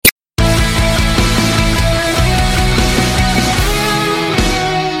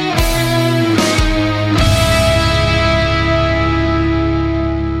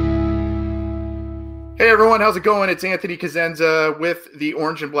everyone, how's it going? It's Anthony Cosenza with the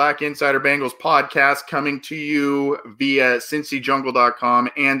Orange and Black Insider Bengals podcast, coming to you via CincyJungle.com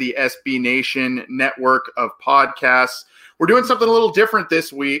and the SB Nation network of podcasts. We're doing something a little different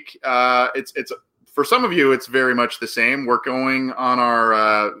this week. It's for some of you, it's very much the same. We're going on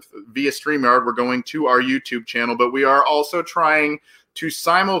our via StreamYard. We're going to our YouTube channel, but we are also trying to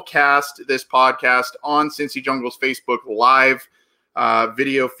simulcast this podcast on Cincy Jungle's Facebook Live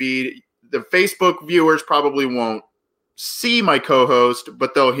video feed. The Facebook viewers probably won't see my co-host,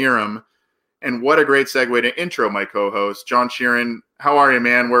 but they'll hear him. And what a great segue to intro my co-host, John Sheeran. How are you,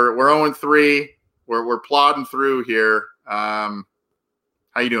 man? We're 0-3. We're plodding through here. How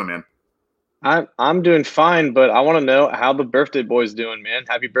you doing, man? I'm doing fine, but I want to know how the birthday boy's doing, man.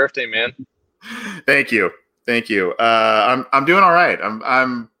 Happy birthday, man. Thank you. I'm doing all right.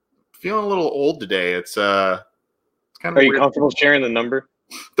 I'm feeling a little old today. It's kind of. Are you comfortable sharing the number?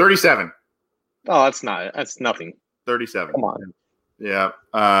 37. Oh, that's nothing. 37. Come on. Yeah.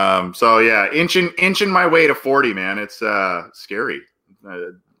 So yeah, inching my way to 40, man. It's scary.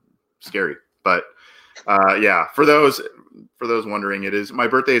 But yeah, for those wondering, my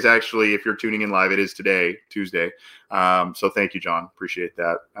birthday is actually, if you're tuning in live, it is today, Tuesday. So thank you, John. Appreciate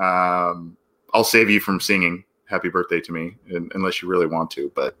that. I'll save you from singing happy birthday to me unless you really want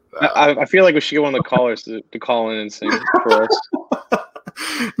to, but I feel like we should get one of the callers to call in and sing for us.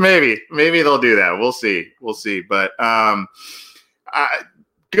 Maybe they'll do that. We'll see. But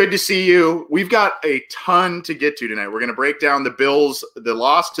good to see you. We've got a ton to get to tonight. We're going to break down the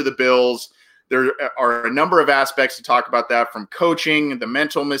loss to the Bills. There are a number of aspects to talk about that, from coaching, the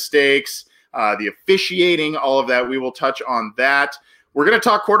mental mistakes, the officiating, all of that. We will touch on that. We're going to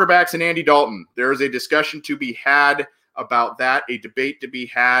talk quarterbacks and Andy Dalton. There is a discussion to be had about that, a debate to be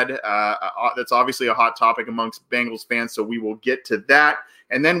had. That's obviously a hot topic amongst Bengals fans, so we will get to that.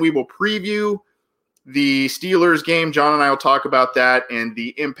 And then we will preview the Steelers game. John and I will talk about that and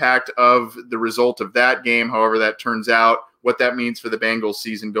the impact of the result of that game, however that turns out, what that means for the Bengals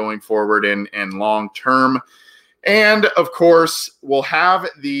season going forward and long term. And, of course, we'll have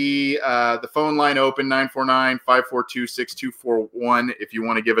the phone line open, 949-542-6241. If you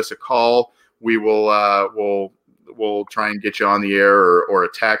want to give us a call, we will we'll try and get you on the air, or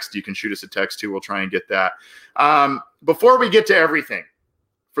a text. You can shoot us a text, too. We'll try and get that. Before we get to everything,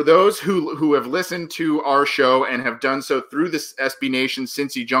 for those who have listened to our show and have done so through this SB Nation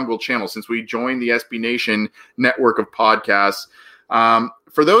Cincy Jungle channel, since we joined the SB Nation network of podcasts,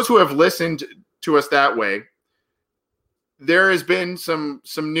 for those who have listened to us that way, there has been some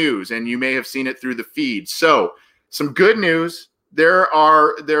news, and you may have seen it through the feed. So some good news. There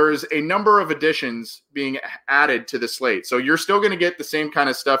is a number of additions being added to the slate. So you're still going to get the same kind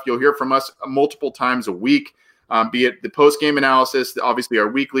of stuff. You'll hear from us multiple times a week, be it the post-game analysis, obviously our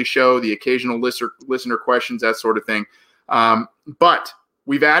weekly show, the occasional listener questions, that sort of thing. But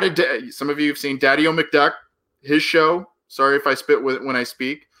we've added, some of you have seen Daddy-O McDuck, his show. Sorry if I spit when I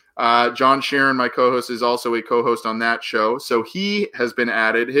speak. John Sheeran, my co-host, is also a co-host on that show. So he has been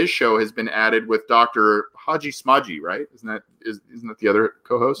added. His show has been added with Dr. Haji Smaji, right? Isn't that the other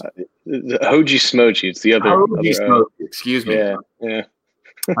co-host? Hoji Smoji. It's the other. Hoji Smoji. Excuse me. Yeah.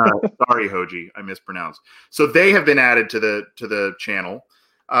 Sorry, Hoji. I mispronounced. So they have been added to the channel.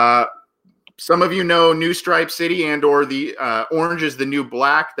 Some of you know New Stripe City or the Orange is the New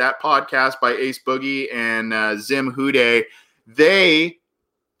Black, that podcast by Ace Boogie and Zim Hude. They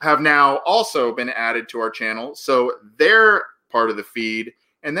have now also been added to our channel, so they're part of the feed.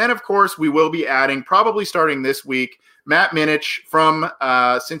 And then, of course, we will be adding, probably starting this week, Matt Minich from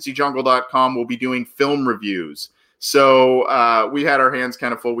CincyJungle.com will be doing film reviews. So we had our hands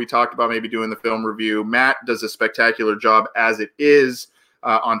kind of full. We talked about maybe doing the film review. Matt does a spectacular job as it is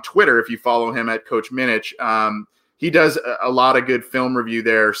on Twitter. If you follow him at Coach Minich, he does a lot of good film review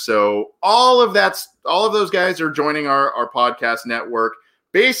there. So all of those guys are joining our podcast network.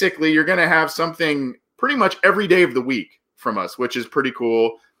 Basically, you're going to have something pretty much every day of the week from us, which is pretty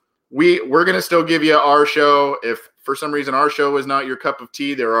cool. We're going to still give you our show. If for some reason our show is not your cup of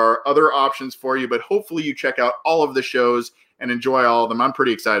tea, there are other options for you, but hopefully you check out all of the shows and enjoy all of them. I'm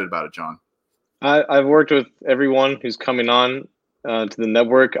pretty excited about it, John. I've worked with everyone who's coming on to the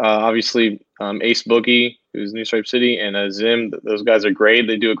network. Obviously, Ace Boogie, who's New Stripe City, and Zim. Those guys are great.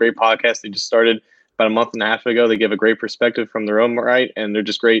 They do a great podcast. They just started about a month and a half ago. They give a great perspective from their own right, and they're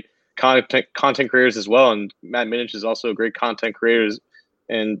just great content creators as well. And Matt Minich is also a great content creator.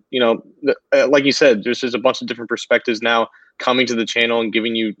 And, like you said, there's just a bunch of different perspectives now coming to the channel and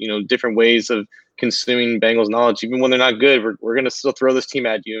giving you, different ways of consuming Bengals knowledge. Even when they're not good, we're going to still throw this team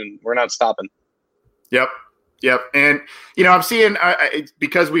at you, and we're not stopping. Yep. Yep. And, I'm seeing,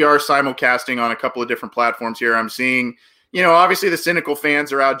 because we are simulcasting on a couple of different platforms here, I'm seeing, obviously the cynical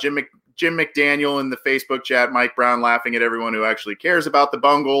fans are out. Jim McDaniel in the Facebook chat, Mike Brown laughing at everyone who actually cares about the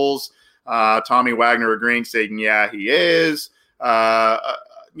Bungles. Tommy Wagner agreeing, saying, yeah, he is.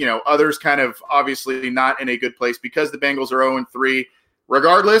 Others kind of obviously not in a good place because the Bengals are 0-3.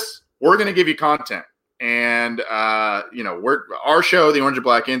 Regardless, we're going to give you content. And, our show, the Orange and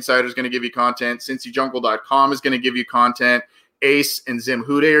Black Insider, is going to give you content. CincyJungle.com is going to give you content. Ace and Zim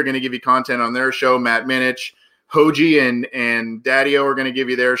Hude are going to give you content on their show. Matt Minich, Hoji, and Daddio are going to give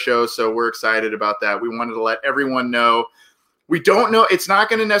you their show. So we're excited about that. We wanted to let everyone know. We don't know. It's not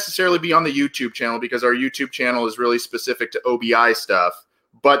going to necessarily be on the YouTube channel because our YouTube channel is really specific to OBI stuff.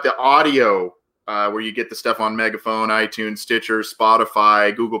 But the audio, where you get the stuff on Megaphone, iTunes, Stitcher,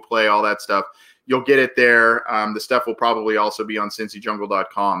 Spotify, Google Play, all that stuff, you'll get it there. The stuff will probably also be on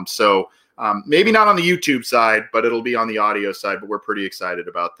CincyJungle.com. So maybe not on the YouTube side, but it'll be on the audio side. But we're pretty excited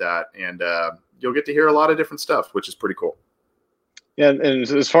about that. And you'll get to hear a lot of different stuff, which is pretty cool. Yeah, and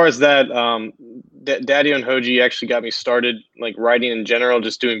as far as that, Daddio and Hoji actually got me started, like writing in general,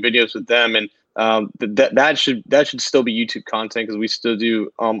 just doing videos with them. And that should still be YouTube content because we still do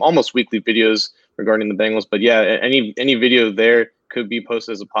almost weekly videos regarding the Bengals. But yeah, any video there could be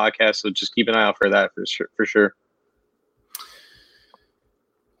posted as a podcast, so just keep an eye out for that for sure.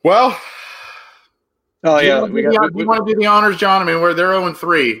 Well, we want to do the honors, John. I mean, they're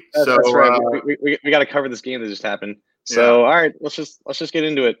 0-3, so that's right. We got to cover this game that just happened. So all right, let's just get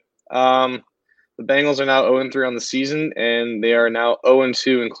into it. The Bengals are now 0-3 on the season, and they are now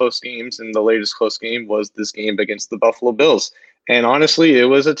 0-2 in close games. And the latest close game was this game against the Buffalo Bills. And honestly, it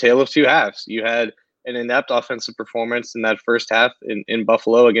was a tale of two halves. You had an inept offensive performance in that first half in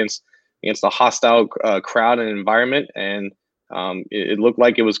Buffalo against a hostile crowd and environment, and it looked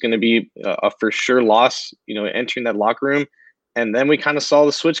like it was going to be a for sure loss, entering that locker room. And then we kind of saw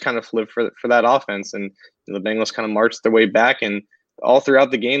the switch kind of flip for that offense, and the Bengals kind of marched their way back. And all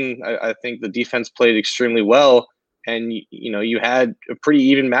throughout the game, I think the defense played extremely well, and you had a pretty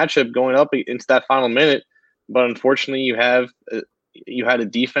even matchup going up into that final minute. But unfortunately, you had a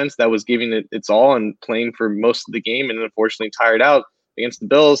defense that was giving it its all and playing for most of the game, and unfortunately tired out against the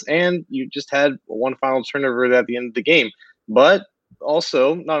Bills. And you just had one final turnover at the end of the game. But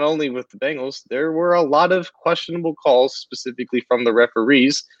also, not only with the Bengals, there were a lot of questionable calls, specifically from the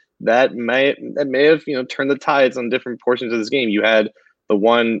referees, that may have turned the tides on different portions of this game. You had the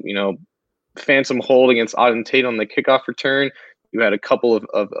one phantom hold against Auden Tate on the kickoff return. You had a couple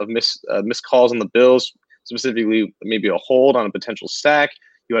of missed calls on the Bills, specifically maybe a hold on a potential sack.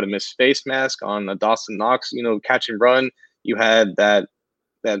 You had a missed face mask on a Dawson Knox catch and run. You had that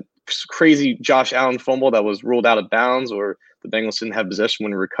crazy Josh Allen fumble that was ruled out of bounds, or the Bengals didn't have possession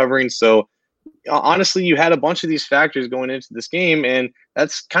when recovering. So honestly, you had a bunch of these factors going into this game, and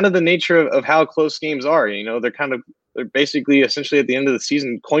that's kind of the nature of how close games are. They're basically essentially at the end of the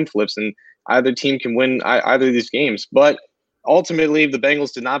season coin flips, and either team can win either of these games. But ultimately, the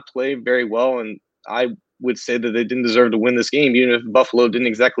Bengals did not play very well, and I would say that they didn't deserve to win this game, even if Buffalo didn't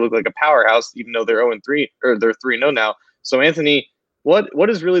exactly look like a powerhouse, even though they're 0-3 or they're 3-0 now. So Anthony, what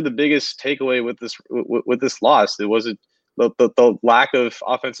is really the biggest takeaway with this loss? Was it the lack of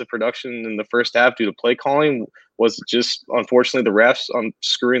offensive production in the first half due to play calling? Was it just, unfortunately, the refs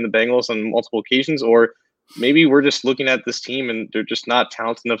screwing the Bengals on multiple occasions? Or maybe we're just looking at this team and they're just not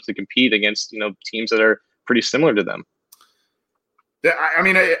talented enough to compete against teams that are pretty similar to them? I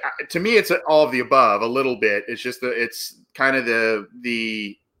mean, to me, it's all of the above a little bit. It's just it's kind of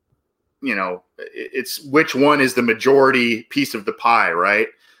the it's which one is the majority piece of the pie, right?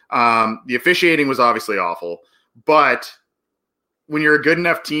 The officiating was obviously awful, but when you're a good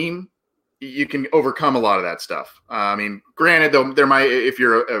enough team, you can overcome a lot of that stuff. I mean, granted, though, if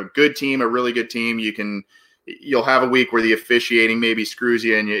you're a good team, a really good team, you'll have a week where the officiating maybe screws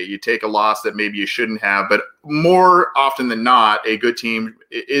you and you take a loss that maybe you shouldn't have. But more often than not, a good team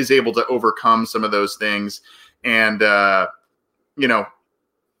is able to overcome some of those things. And,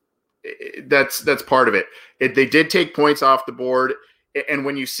 that's part of it. They did take points off the board. And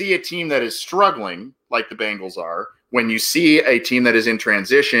when you see a team that is struggling, like the Bengals are, when you see a team that is in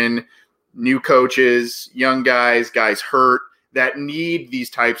transition, new coaches, young guys hurt, that need these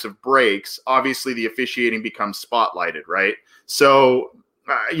types of breaks, obviously the officiating becomes spotlighted, right? So,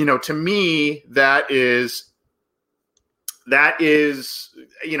 to me, that is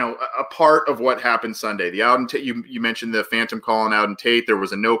a part of what happened Sunday. The Auden Tate, you mentioned the phantom call on Auden Tate. There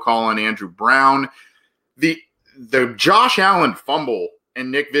was a no call on Andrew Brown. The Josh Allen fumble and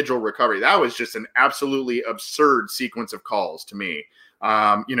Nick Vigil recovery, that was just an absolutely absurd sequence of calls to me.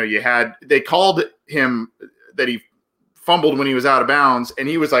 They called him fumbled when he was out of bounds, and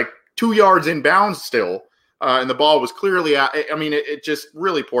he was like 2 yards in bounds still, and the ball was clearly out. I mean, it just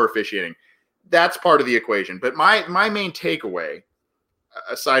really poor officiating. That's part of the equation. But my main takeaway,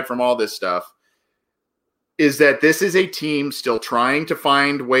 aside from all this stuff, is that this is a team still trying to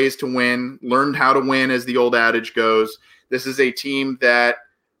find ways to win, learned how to win, as the old adage goes. This is a team that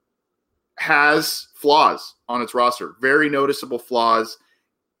has flaws on its roster, very noticeable flaws.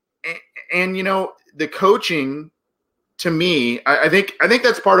 And you know, the coaching, to me, I think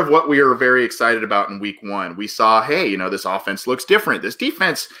that's part of what we are very excited about in week one. We saw, hey, you know, this offense looks different. This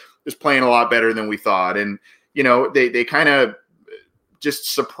defense is playing a lot better than we thought. And, you know, they kind of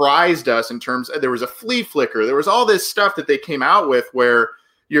just surprised us in terms of, there was a flea flicker. There was all this stuff that they came out with where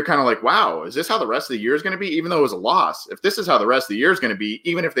you're kind of like, wow, is this how the rest of the year is going to be? Even though it was a loss, if this is how the rest of the year is going to be,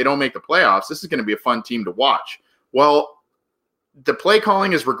 even if they don't make the playoffs, this is going to be a fun team to watch. Well, the play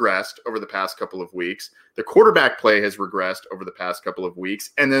calling has regressed over the past couple of weeks. The quarterback play has regressed over the past couple of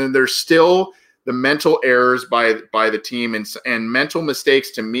weeks. And then there's still the mental errors by the team and mental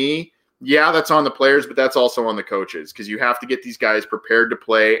mistakes. To me, yeah, that's on the players, but that's also on the coaches, because you have to get these guys prepared to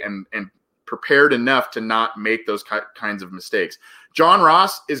play and prepared enough to not make those kinds of mistakes. John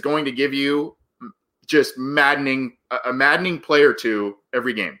Ross is going to give you just a maddening play or two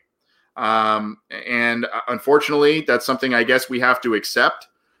every game. And unfortunately, that's something I guess we have to accept.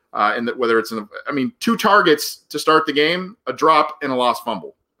 And that whether it's 2 targets to start the game, a drop, and a lost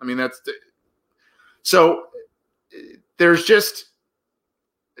fumble. I mean, so there's just,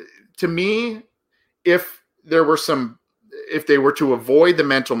 to me, if they were to avoid the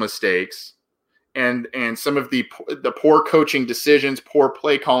mental mistakes and some of the poor coaching decisions, poor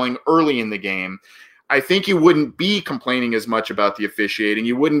play calling early in the game, I think you wouldn't be complaining as much about the officiating.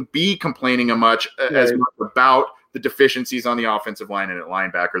 You wouldn't be complaining as much about the deficiencies on the offensive line and at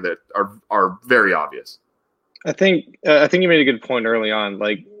linebacker that are very obvious. I think you made a good point early on.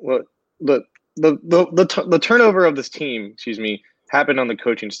 Like, what the turnover of this team, happened on the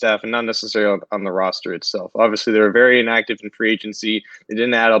coaching staff and not necessarily on the roster itself. Obviously, they were very inactive in free agency. They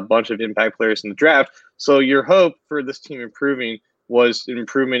didn't add a bunch of impact players in the draft. So your hope for this team improving was an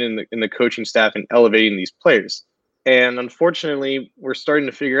improvement in the coaching staff and elevating these players. And unfortunately, we're starting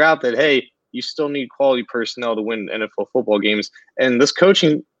to figure out that, hey, you still need quality personnel to win NFL football games. And this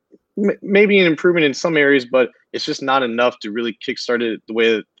coaching may be an improvement in some areas, but it's just not enough to really kickstart it the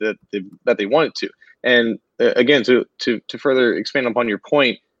way that they want it to. And again, to further expand upon your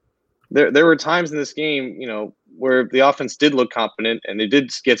point, there were times in this game, you know, where the offense did look competent and they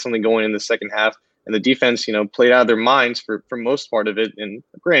did get something going in the second half, and the defense, you know, played out of their minds for most part of it. And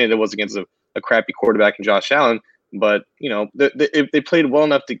granted, it was against a crappy quarterback in Josh Allen, but you know, they played well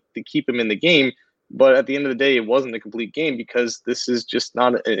enough to keep him in the game. But at the end of the day, it wasn't a complete game because this is just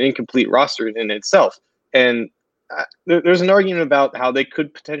not an incomplete roster in itself. And there's an argument about how they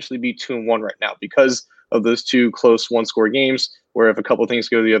could potentially be 2-1 right now because of those 2 close 1-score games, where if a couple of things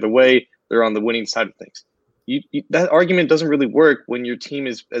go the other way, they're on the winning side of things. That argument doesn't really work when your team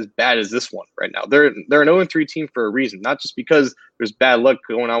is as bad as this one right now. They're an 0-3 team for a reason, not just because there's bad luck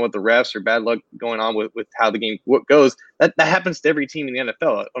going on with the refs or bad luck going on with how the game goes. That happens to every team in the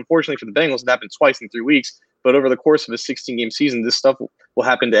NFL. Unfortunately for the Bengals, it happened twice in 3 weeks. But over the course of a 16-game season, this stuff will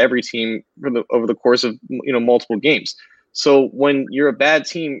happen to every team over the course of, you know, multiple games. So when you're a bad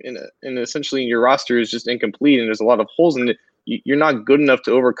team and essentially your roster is just incomplete and there's a lot of holes in it, you're not good enough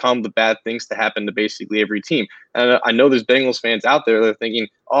to overcome the bad things to happen to basically every team. And I know there's Bengals fans out there that are thinking,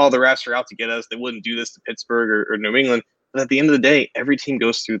 oh, the refs are out to get us. They wouldn't do this to Pittsburgh or New England. But at the end of the day, every team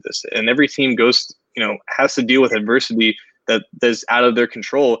goes through this, and every team has to deal with adversity that's out of their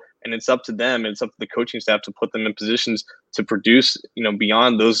control. And it's up to them, and it's up to the coaching staff to put them in positions to produce, you know,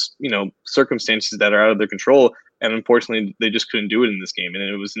 beyond those, you know, circumstances that are out of their control. And unfortunately, they just couldn't do it in this game. And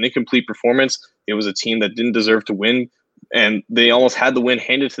it was an incomplete performance. It was a team that didn't deserve to win. And they almost had the win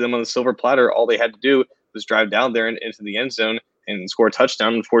handed to them on the silver platter. All they had to do was drive down there and into the end zone and score a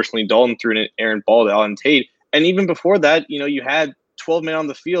touchdown. Unfortunately, Dalton threw an errant ball to Alan Tate. And even before that, you know, you had 12 men on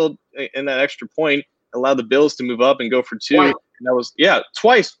the field in that extra point, allowed the Bills to move up and go for 2. Wow. And that was,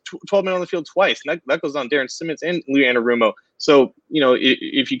 twice, 12 men on the field twice. And that goes on Darren Simmons and Lou Anarumo. So, you know,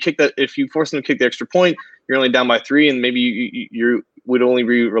 if you force them to kick the extra point, you're only down by 3, and maybe you would only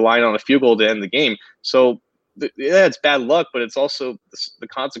be relying on a field goal to end the game. So, it's bad luck, but it's also the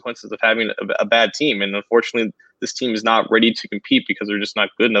consequences of having a bad team. And unfortunately, this team is not ready to compete because they're just not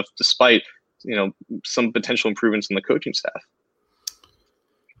good enough, despite, you know, some potential improvements in the coaching staff.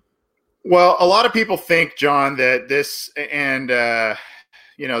 Well, a lot of people think, John, that this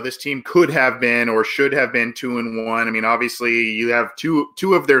this team could have been or should have been 2-1. I mean, obviously, you have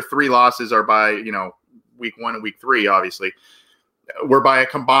two of their 3 losses are by, you know, week 1 and week 3, obviously, were by a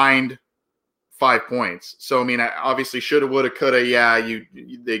combined 5 points. So, I mean, obviously shoulda, woulda, coulda. Yeah,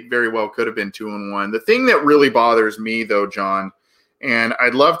 they very well could have been 2-1. The thing that really bothers me, though, John, and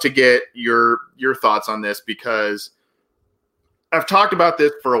I'd love to get your thoughts on this, because I've talked about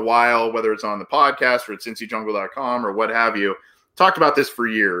this for a while, whether it's on the podcast or at cincyjungle.com or what have you. Talked about this for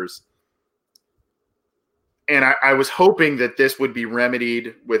years. And I was hoping that this would be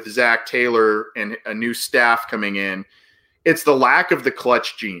remedied with Zach Taylor and a new staff coming in. It's the lack of the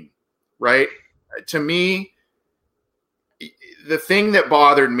clutch gene, right? To me, the thing that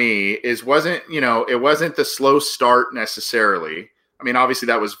bothered me it wasn't the slow start necessarily. I mean, obviously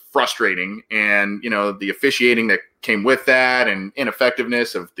that was frustrating, and, the officiating that came with that and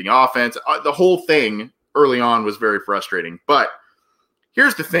ineffectiveness of the offense, the whole thing early on was very frustrating. But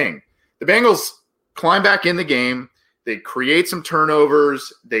here's the thing. The Bengals climb back in the game. They create some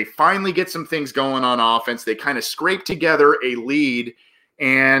turnovers. They finally get some things going on offense. They kind of scrape together a lead.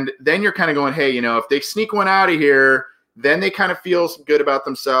 And then you're kind of going, hey, if they sneak one out of here, then they kind of feel good about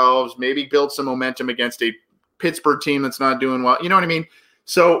themselves, maybe build some momentum against a Pittsburgh team that's not doing well. You know what I mean?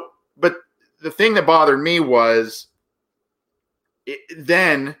 So, but the thing that bothered me was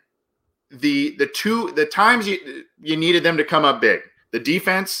then the times you needed them to come up big, the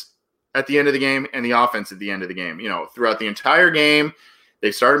defense at the end of the game and the offense at the end of the game. Throughout the entire game,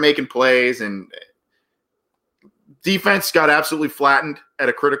 they started making plays, and defense got absolutely flattened at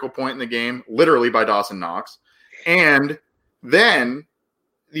a critical point in the game, literally by Dawson Knox. And then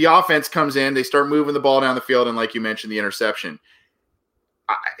the offense comes in, they start moving the ball down the field, and like you mentioned, the interception.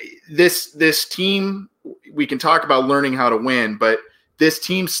 This team, we can talk about learning how to win, but this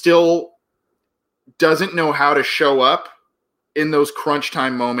team still doesn't know how to show up in those crunch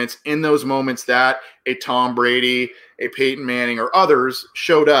time moments, in those moments that a Tom Brady, a Peyton Manning, or others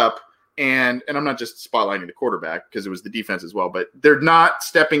showed up. And I'm not just spotlighting the quarterback, because it was the defense as well, but they're not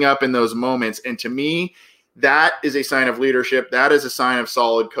stepping up in those moments. And to me, that is a sign of leadership. That is a sign of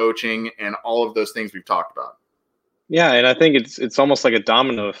solid coaching and all of those things we've talked about. Yeah, and I think it's almost like a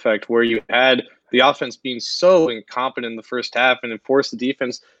domino effect, where you had the offense being so incompetent in the first half, and it forced the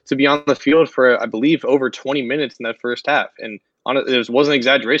defense to be on the field for, I believe, over 20 minutes in that first half. And it wasn't an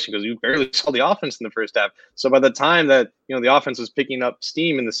exaggeration, because you barely saw the offense in the first half. So by the time that the offense was picking up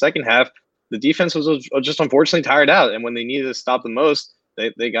steam in the second half, the defense was just unfortunately tired out. And when they needed to stop the most,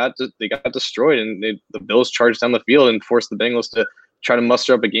 they got destroyed, and the Bills charged down the field and forced the Bengals to try to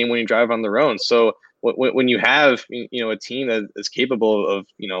muster up a game-winning drive on their own. So when you have a team that is capable of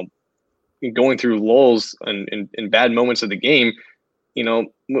going through lulls and bad moments of the game,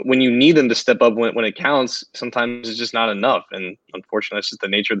 when you need them to step up when it counts, sometimes it's just not enough. And unfortunately, that's just the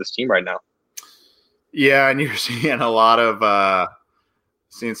nature of this team right now. Yeah, and you're seeing a lot of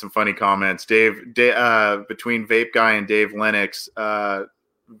seeing some funny comments. Dave between Vape Guy and Dave Lennox.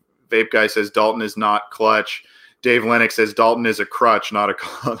 Vape Guy says Dalton is not clutch. Dave Lennox says Dalton is a crutch, not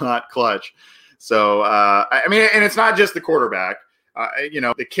clutch. So I mean, and it's not just the quarterback.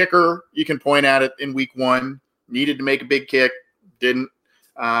 The kicker, you can point at it in week 1, needed to make a big kick, didn't.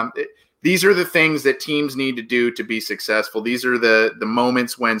 These are the things that teams need to do to be successful. These are the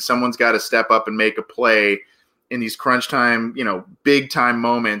moments when someone's got to step up and make a play in these crunch time, big time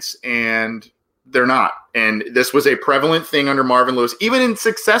moments, and they're not. And this was a prevalent thing under Marvin Lewis. Even in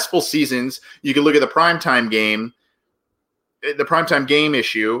successful seasons, you can look at the primetime game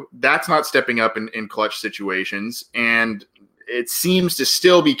issue. That's not stepping up in clutch situations. And it seems to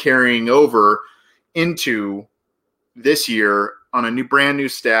still be carrying over into this year on a brand new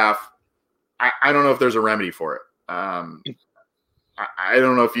staff. I don't know if there's a remedy for it. I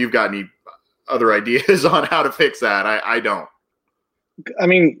don't know if you've got any other ideas on how to fix that. I don't. I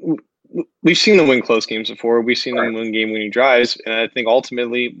mean, we've seen them win close games before. We've seen them win game-winning drives. And I think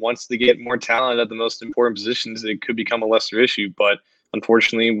ultimately, once they get more talent at the most important positions, it could become a lesser issue. But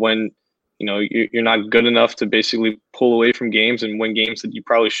unfortunately, when you're not good enough to basically pull away from games and win games that you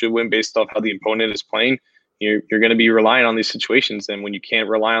probably should win based off how the opponent is playing, you're going to be relying on these situations. And when you can't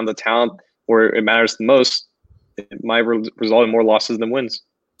rely on the talent where it matters the most, it might result in more losses than wins.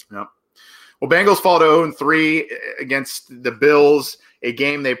 Yeah. Well, Bengals fall to 0-3 against the Bills, a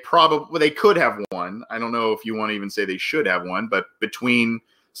game they could have won. I don't know if you want to even say they should have won, but between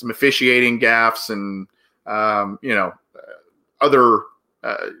some officiating gaffes and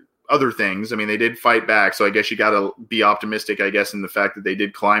other things, I mean, they did fight back. So I guess you got to be optimistic, I guess, in the fact that they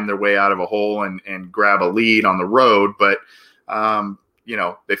did climb their way out of a hole and grab a lead on the road. But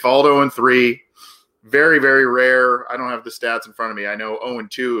they fall to 0-3. Very, very rare. I don't have the stats in front of me. I know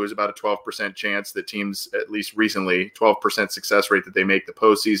 0-2 is about a 12% chance that teams, at least recently, 12% success rate that they make the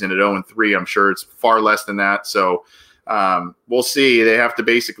postseason. At 0-3, I'm sure it's far less than that. So we'll see. They have to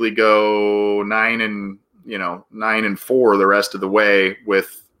basically go 9-4 the rest of the way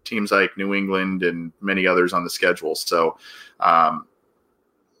with teams like New England and many others on the schedule. So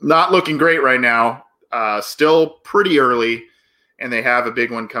not looking great right now. Still pretty early. And they have a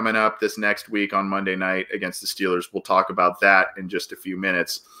big one coming up this next week on Monday night against the Steelers. We'll talk about that in just a few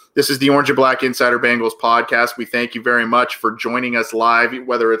minutes. This is the Orange and Black Insider Bengals podcast. We thank you very much for joining us live,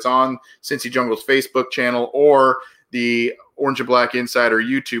 whether it's on Cincy Jungle's Facebook channel or the Orange and Black Insider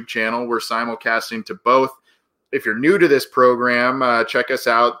YouTube channel. We're simulcasting to both. If you're new to this program, check us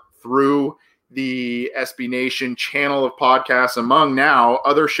out through the SB Nation channel of podcasts, among now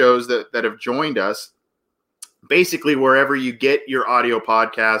other shows that have joined us. Basically, wherever you get your audio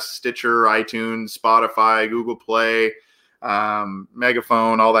podcasts, Stitcher, iTunes, Spotify, Google Play,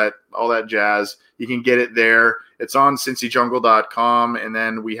 Megaphone, all that jazz, you can get it there. It's on cincyjungle.com, and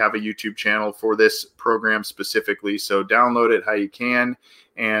then we have a YouTube channel for this program specifically. So download it how you can,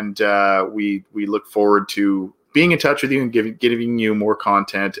 and we look forward to being in touch with you and giving you more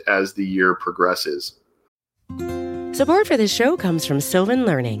content as the year progresses. Support for this show comes from Sylvan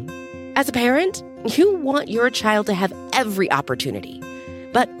Learning. As a parent, you want your child to have every opportunity,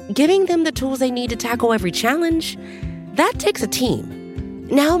 but giving them the tools they need to tackle every challenge, that takes a team.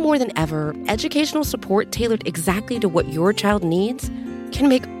 Now more than ever, educational support tailored exactly to what your child needs can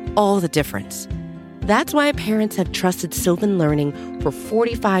make all the difference. That's why parents have trusted Sylvan Learning for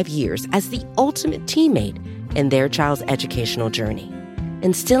 45 years as the ultimate teammate in their child's educational journey,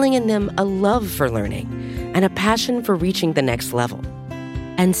 instilling in them a love for learning and a passion for reaching the next level.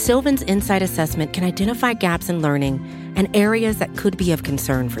 And Sylvan's Insight Assessment can identify gaps in learning and areas that could be of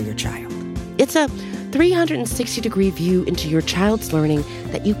concern for your child. It's a 360-degree view into your child's learning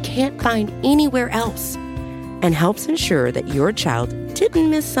that you can't find anywhere else, and helps ensure that your child didn't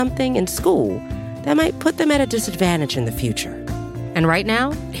miss something in school that might put them at a disadvantage in the future. And right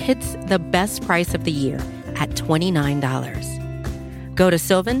now, it's the best price of the year at $29. Go to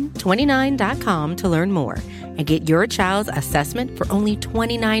sylvan29.com to learn more and get your child's assessment for only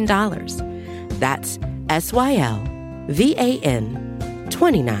 $29. That's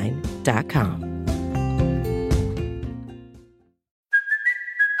SYLVAN29.com.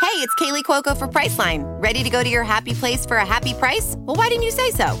 Hey, it's Kaylee Cuoco for Priceline. Ready to go to your happy place for a happy price? Well, why didn't you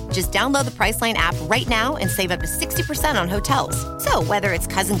say so? Just download the Priceline app right now and save up to 60% on hotels. So whether it's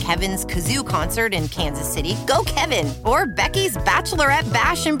Cousin Kevin's Kazoo Concert in Kansas City, go Kevin, or Becky's Bachelorette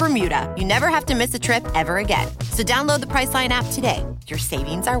Bash in Bermuda, you never have to miss a trip ever again. So download the Priceline app today. Your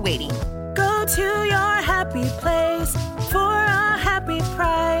savings are waiting. Go to your happy place for a happy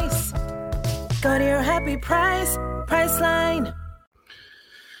price. Go to your happy price, Priceline.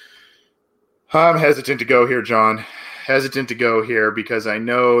 I'm hesitant to go here, John. Hesitant to go here because I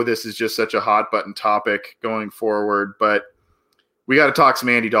know this is just such a hot button topic going forward, but we got to talk some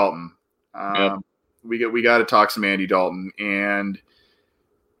Andy Dalton. Yep. We got to talk some Andy Dalton. And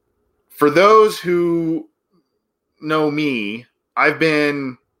for those who know me, I've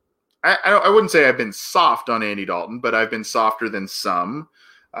been, I wouldn't say I've been soft on Andy Dalton, but I've been softer than some.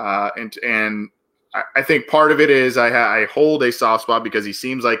 And I think part of it is I hold a soft spot because he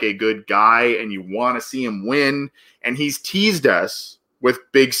seems like a good guy and you want to see him win. And he's teased us with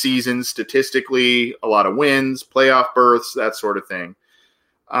big seasons, statistically, a lot of wins, playoff berths, that sort of thing.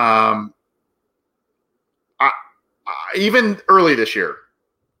 Even early this year,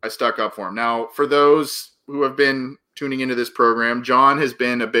 I stuck up for him. Now, for those who have been tuning into this program, John has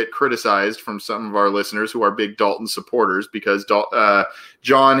been a bit criticized from some of our listeners who are big Dalton supporters because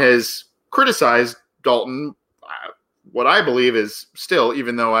John has criticized Dalton, what I believe is still,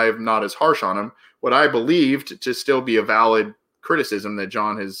 even though I am not as harsh on him, what I believed to still be a valid criticism that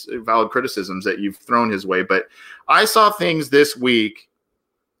John has, valid criticisms that you've thrown his way. But I saw things this week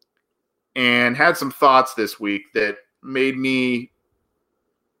and had some thoughts this week that made me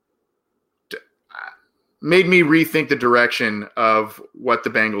rethink the direction of what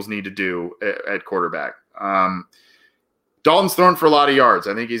the Bengals need to do at quarterback. Dalton's thrown for a lot of yards.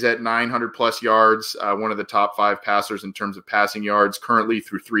 I think he's at 900 plus yards, one of the top 5 passers in terms of passing yards currently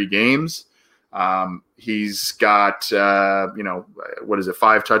through 3 games. He's got, 5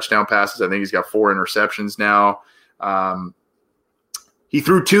 touchdown passes. I think he's got 4 interceptions now. He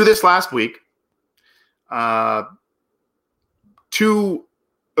threw 2 this last week, 2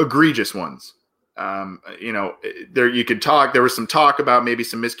 egregious ones. There was some talk about maybe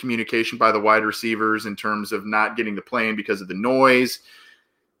some miscommunication by the wide receivers in terms of not getting the play in because of the noise.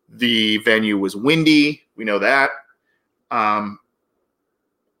 The venue was windy. We know that.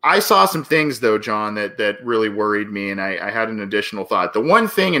 I saw some things, though, John, that really worried me, and I had an additional thought. The one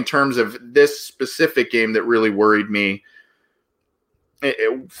thing in terms of this specific game that really worried me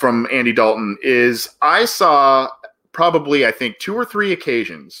from Andy Dalton is I saw probably, I think, 2 or 3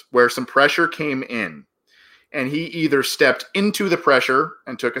 occasions where some pressure came in, and he either stepped into the pressure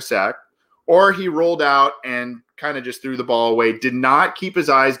and took a sack, or he rolled out and kind of just threw the ball away, did not keep his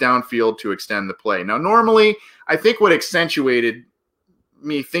eyes downfield to extend the play. Now, normally, I think what accentuated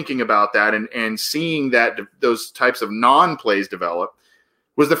me thinking about that and seeing that those types of non-plays develop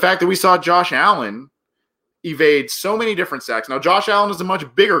was the fact that we saw Josh Allen evade so many different sacks. Now, Josh Allen is a much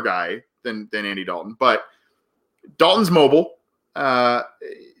bigger guy than Andy Dalton, but Dalton's mobile.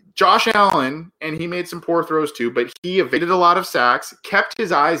 Josh Allen, and he made some poor throws too, but he evaded a lot of sacks, kept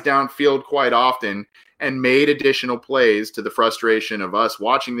his eyes downfield quite often, and made additional plays to the frustration of us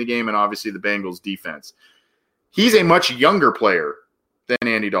watching the game and obviously the Bengals defense. He's a much younger player than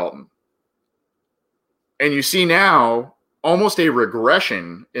Andy Dalton. And you see now almost a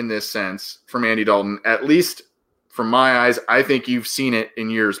regression in this sense from Andy Dalton, at least from my eyes. I think you've seen it in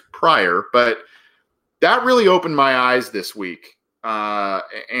years prior, but that really opened my eyes this week.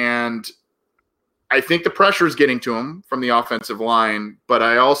 And I think the pressure is getting to him from the offensive line, but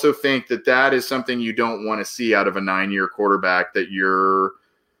I also think that is something you don't want to see out of a 9-year quarterback that you're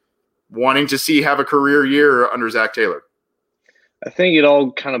wanting to see have a career year under Zach Taylor. I think it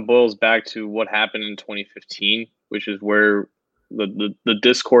all kind of boils back to what happened in 2015, which is where the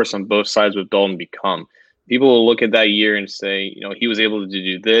discourse on both sides with Dalton become. People will look at that year and say, he was able to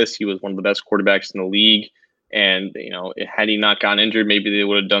do this. He was one of the best quarterbacks in the league. And, had he not gotten injured, maybe they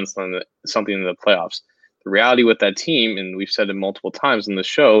would have done something in the playoffs. The reality with that team, and we've said it multiple times in the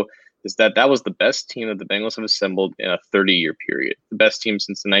show, is that was the best team that the Bengals have assembled in a 30-year period. The best team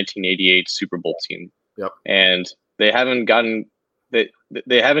since the 1988 Super Bowl team. Yep. And they haven't gotten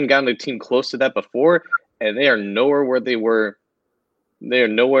a team close to that before, and they are nowhere where they were. They are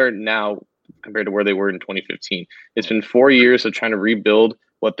nowhere now compared to where they were in 2015. It's been 4 years of trying to rebuild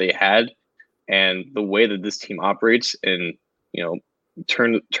what they had, and the way that this team operates and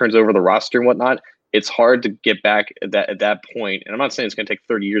turns over the roster and whatnot. It's hard to get back at that point. And I'm not saying it's going to take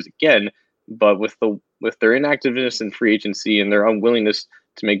 30 years again, but with their inactiveness in free agency and their unwillingness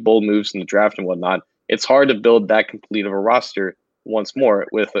to make bold moves in the draft and whatnot, it's hard to build that complete of a roster once more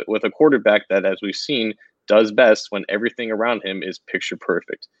with a quarterback that, as we've seen, does best when everything around him is picture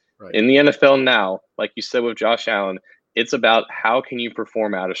perfect. Right. In the NFL now, like you said with Josh Allen, it's about how can you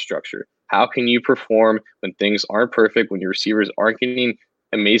perform out of structure? How can you perform when things aren't perfect, when your receivers aren't getting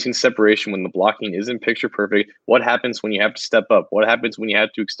amazing separation, when the blocking isn't picture perfect? What happens when you have to step up? What happens when you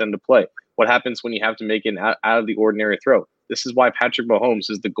have to extend the play? What happens when you have to make an out of the ordinary throw? This is why Patrick Mahomes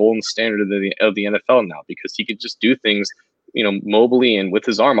is the golden standard of the NFL now, because he could just do things mobily and with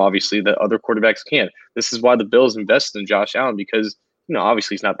his arm, obviously, that other quarterbacks can't. This is why the Bills invested in Josh Allen, because,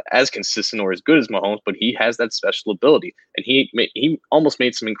 obviously he's not as consistent or as good as Mahomes, but he has that special ability. And he almost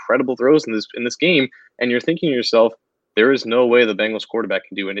made some incredible throws in this game. And you're thinking to yourself, there is no way the Bengals quarterback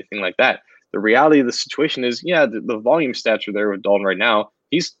can do anything like that. The reality of the situation is, the volume stats are there with Dalton right now.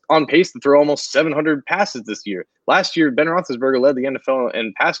 He's on pace to throw almost 700 passes this year. Last year, Ben Roethlisberger led the NFL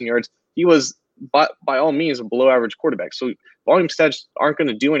in passing yards. He was, by all means, a below-average quarterback. So volume stats aren't going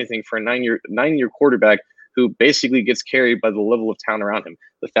to do anything for a nine-year quarterback who basically gets carried by the level of talent around him.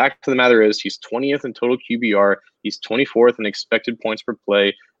 The fact of the matter is he's 20th in total QBR, he's 24th in expected points per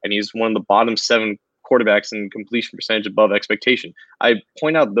play, and he's one of the bottom 7 quarterbacks in completion percentage above expectation. I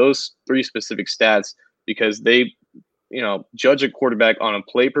point out those 3 specific stats because they, judge a quarterback on a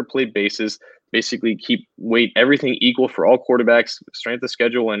play-per-play basis, basically weight everything equal for all quarterbacks, strength of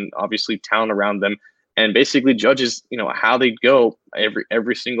schedule, and obviously talent around them, and basically judges, how they go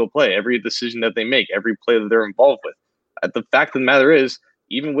every single play, every decision that they make, every play that they're involved with. The fact of the matter is,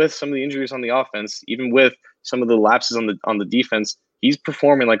 even with some of the injuries on the offense, even with some of the lapses on the defense, he's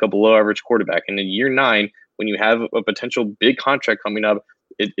performing like a below-average quarterback. And in year 9, when you have a potential big contract coming up,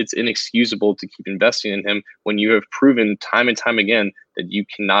 it's inexcusable to keep investing in him when you have proven time and time again that you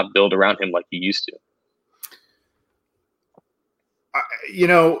cannot build around him like you used to.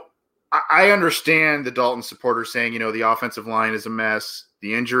 I understand the Dalton supporters saying, the offensive line is a mess.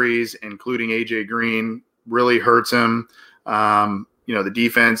 The injuries, including AJ Green, really hurts him. The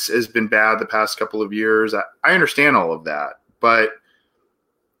defense has been bad the past couple of years. I understand all of that, but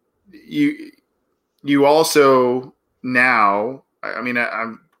you also now, I'm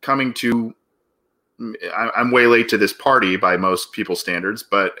way late to this party by most people's standards,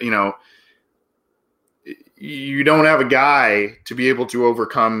 but you don't have a guy to be able to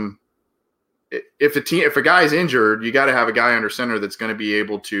overcome. If a guy is injured, you got to have a guy under center that's going to be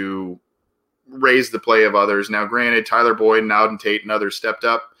able to raise the play of others. Now, granted, Tyler Boyd and Auden Tate and others stepped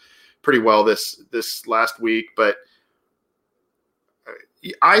up pretty well this last week, but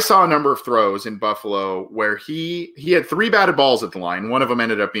I saw a number of throws in Buffalo where he had 3 batted balls at the line. One of them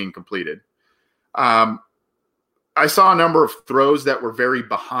ended up being completed. I saw a number of throws that were very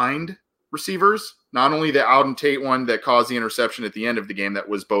behind receivers. Not only the Auden Tate one that caused the interception at the end of the game that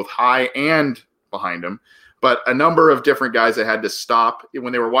was both high and behind him, but a number of different guys that had to stop.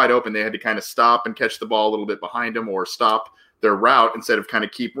 When they were wide open, they had to kind of stop and catch the ball a little bit behind them or stop their route instead of kind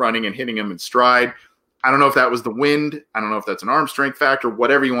of keep running and hitting them in stride. I don't know if that was the wind. I don't know if that's an arm strength factor,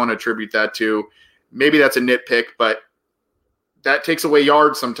 whatever you want to attribute that to. Maybe that's a nitpick, but that takes away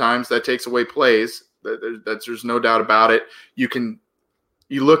yards sometimes. That takes away plays. There's no doubt about it.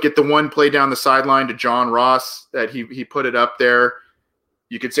 You look at the one play down the sideline to John Ross that he put it up there.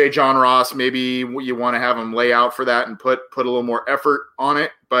 You could say John Ross, maybe you want to have him lay out for that and put a little more effort on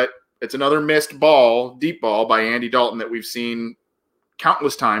it, but it's another missed ball, deep ball by Andy Dalton that we've seen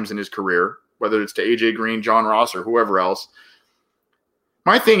countless times in his career, whether it's to AJ Green, John Ross, or whoever else.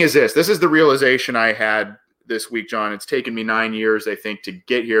 My thing is this is the realization I had this week, John. It's taken me 9 years, I think, to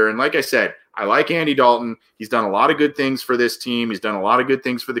get here. And like I said, I like Andy Dalton. He's done a lot of good things for this team. He's done a lot of good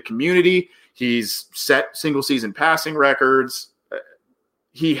things for the community. He's set single season passing records.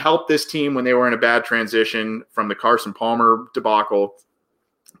 He helped this team when they were in a bad transition from the Carson Palmer debacle.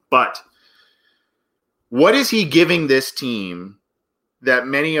 But what is he giving this team that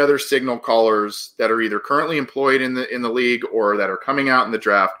many other signal callers that are either currently employed in the league or that are coming out in the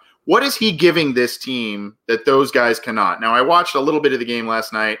draft, what is he giving this team that those guys cannot? Now, I watched a little bit of the game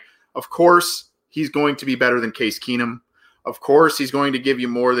last night. Of course, he's going to be better than Case Keenum. Of course, he's going to give you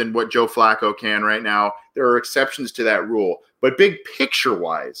more than what Joe Flacco can right now. There are exceptions to that rule. But big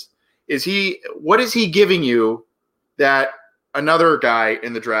picture-wise, what is he giving you that another guy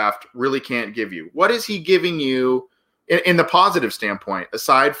in the draft really can't give you? What is he giving you in the positive standpoint,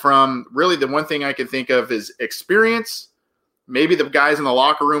 aside from really the one thing I can think of is experience? Maybe the guys in the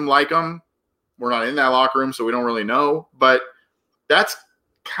locker room like him. We're not in that locker room, so we don't really know. But that's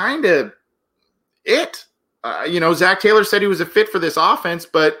kind of it. Zach Taylor said he was a fit for this offense,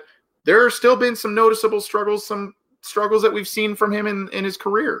 but there have still been some noticeable struggles, that we've seen from him in his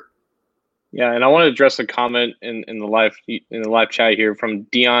career. Yeah, and I want to address a comment in the live chat here from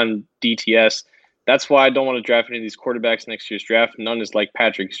Dion DTS. That's why I don't want to draft any of these quarterbacks next year's draft. None is like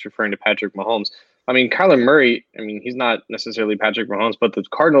Patrick. He's referring to Patrick Mahomes. I mean, Kyler Murray, he's not necessarily Patrick Mahomes, but the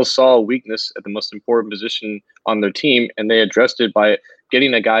Cardinals saw a weakness at the most important position on their team, and they addressed it by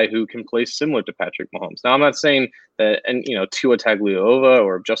getting a guy who can play similar to Patrick Mahomes. Now, I'm not saying that, Tua Tagovailoa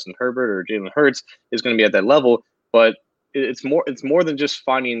or Justin Herbert or Jalen Hurts is going to be at that level, but it's more than just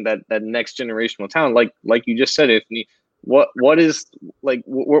finding that next generational talent. Like you just said, Anthony, where is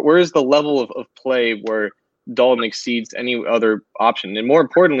the level of play where Dalton exceeds any other option, and more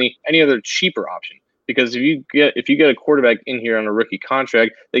importantly, any other cheaper option? Because if you get a quarterback in here on a rookie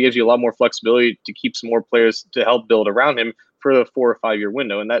contract, that gives you a lot more flexibility to keep some more players to help build around him for the 4 or 5 year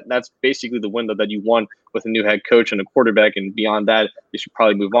window. And that's basically the window that you want with a new head coach and a quarterback. And beyond that, you should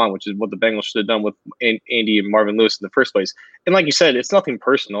probably move on, which is what the Bengals should have done with Andy and Marvin Lewis in the first place. And like you said, it's nothing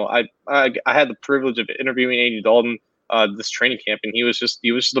personal. I had the privilege of interviewing Andy Dalton this training camp, and he was just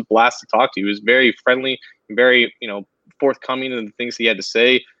a blast to talk to. He was very friendly and very, forthcoming in the things he had to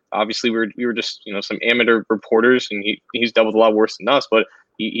say. Obviously, we were just, some amateur reporters, and he's dealt with a lot worse than us, but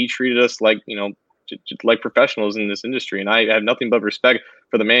he treated us like, like professionals in this industry. And I have nothing but respect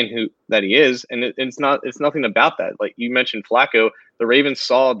for the man that he is. And it's nothing about that. Like you mentioned Flacco, the Ravens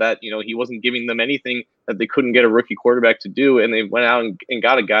saw that, he wasn't giving them anything that they couldn't get a rookie quarterback to do. And they went out and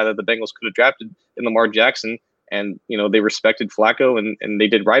got a guy that the Bengals could have drafted in Lamar Jackson. And, they respected Flacco and they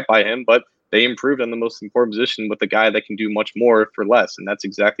did right by him, but they improved on the most important position with a guy that can do much more for less. And that's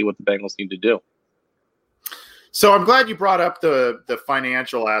exactly what the Bengals need to do. So I'm glad you brought up the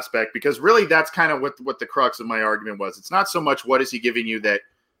financial aspect, because really that's kind of what the crux of my argument was. It's not so much what is he giving you that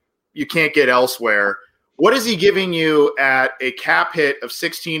you can't get elsewhere. What is he giving you at a cap hit of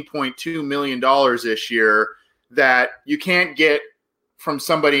 $16.2 million this year that you can't get from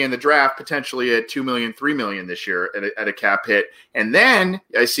somebody in the draft potentially at $2 million, $3 million this year at a cap hit? And then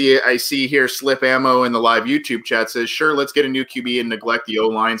I see here Slip Ammo in the live YouTube chat says, sure, let's get a new QB and neglect the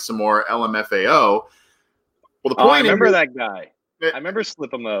O-line some more, LMFAO. Well, the point I remember that guy. I remember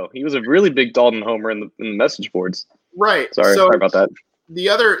Slip Ammo. He was a really big Dalton homer in the message boards. Right. Sorry about that.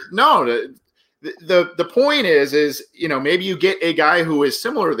 The point is maybe you get a guy who is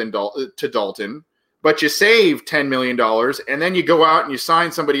similar to Dalton, but you save $10 million, and then you go out and you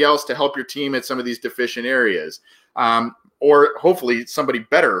sign somebody else to help your team at some of these deficient areas. Or hopefully somebody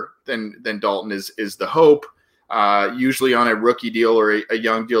better than Dalton is the hope, usually on a rookie deal or a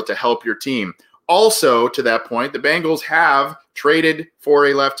young deal to help your team. Also, to that point, the Bengals have traded for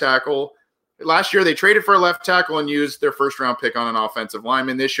a left tackle. Last year, they traded for a left tackle and used their first-round pick on an offensive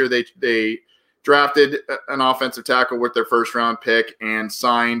lineman. This year, they drafted an offensive tackle with their first-round pick and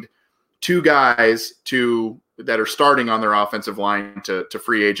signed two guys that are starting on their offensive line to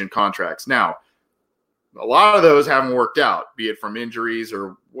free agent contracts. Now, a lot of those haven't worked out, be it from injuries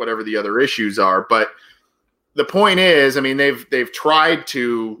or whatever the other issues are. But the point is, I mean, they've tried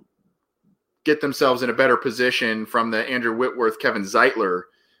to get themselves in a better position from the Andrew Whitworth, Kevin Zeitler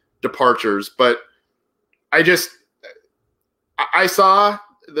departures. But I saw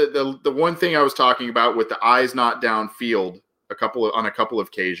the one thing I was talking about with the eyes not downfield on a couple of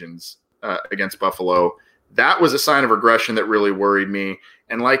occasions against Buffalo. That was a sign of regression that really worried me.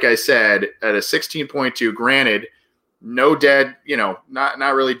 And like I said, at a 16.2, granted, no dead,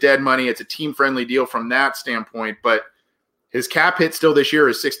 not really dead money. It's a team-friendly deal from that standpoint, but his cap hit still this year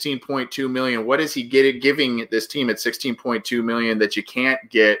is $16.2 million. What is he giving this team at $16.2 million that you can't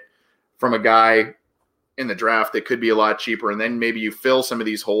get from a guy in the draft that could be a lot cheaper? And then maybe you fill some of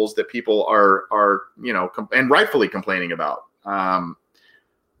these holes that people are and rightfully complaining about. I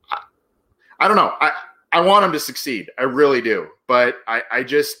don't know. I want him to succeed. I really do. But I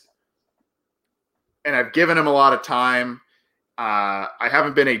just – and I've given him a lot of time. I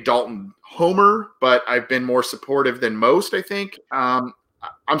haven't been a Dalton homer, but I've been more supportive than most, I think. I'm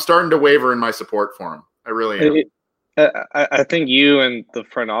starting to waver in my support for him. I really am. I think you and the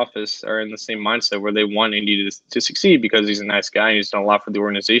front office are in the same mindset where they want Andy to succeed because he's a nice guy and he's done a lot for the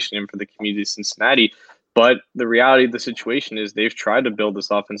organization and for the community of Cincinnati. But the reality of the situation is they've tried to build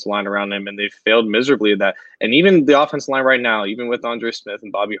this offensive line around him, and they've failed miserably at that. And even the offensive line right now, even with Andre Smith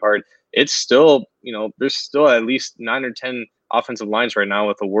and Bobby Hart, it's still, there's still at least 9 or 10 offensive lines right now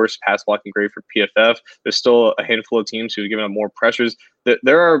with the worst pass blocking grade for PFF. There's still a handful of teams who have given up more pressures.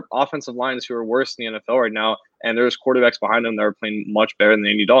 There are offensive lines who are worse in the NFL right now, and there's quarterbacks behind them that are playing much better than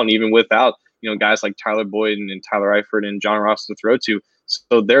Andy Dalton, even without guys like Tyler Boyd and Tyler Eifert and John Ross to throw to.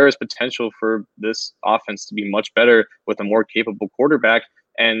 So there is potential for this offense to be much better with a more capable quarterback.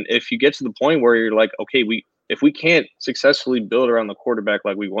 And if you get to the point where you're like, okay, if we can't successfully build around the quarterback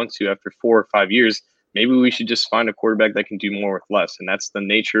like we want to after 4 or 5 years, maybe we should just find a quarterback that can do more with less. And that's the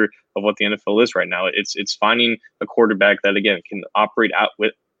nature of what the NFL is right now. It's finding a quarterback that, again, can operate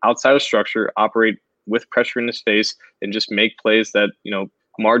outside of structure, operate with pressure in his face, and just make plays that,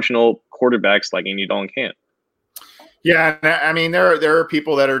 marginal quarterbacks like Andy Dalton can't. Yeah, I mean, there are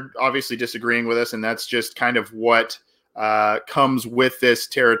people that are obviously disagreeing with us, and that's just kind of what comes with this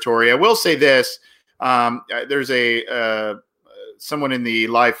territory. I will say this. There's someone in the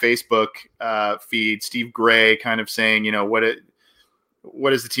live Facebook feed, Steve Gray, kind of saying, what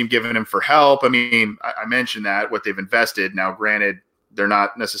is the team giving him for help? I mean, I mentioned that, what they've invested. Now, granted, they're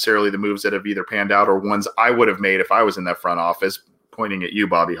not necessarily the moves that have either panned out or ones I would have made if I was in that front office, pointing at you,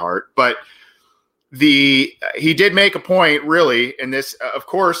 Bobby Hart. But he did make a point, really, and this, of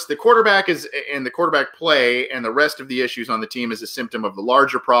course, the quarterback is in the quarterback play, and the rest of the issues on the team is a symptom of the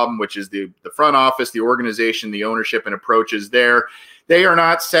larger problem, which is the front office, the organization, the ownership, and approaches there. They are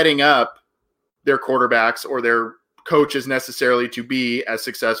not setting up their quarterbacks or their coaches necessarily to be as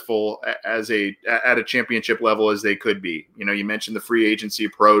successful at a championship level as they could be. You mentioned the free agency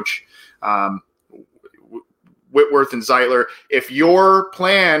approach. Whitworth and Zeitler, if your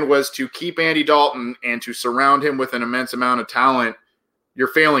plan was to keep Andy Dalton and to surround him with an immense amount of talent, you're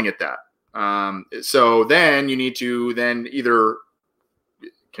failing at that. So then you need to then either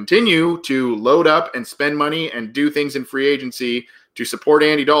continue to load up and spend money and do things in free agency to support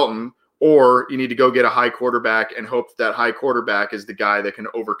Andy Dalton, or you need to go get a high quarterback and hope that high quarterback is the guy that can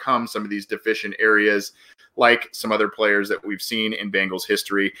overcome some of these deficient areas, like some other players that we've seen in Bengals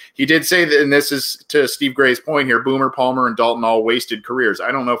history. He did say that, and this is to Steve Gray's point here, Boomer, Palmer, and Dalton all wasted careers.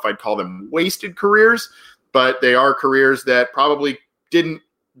 I don't know if I'd call them wasted careers, but they are careers that probably didn't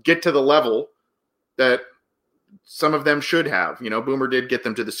get to the level that some of them should have. Boomer did get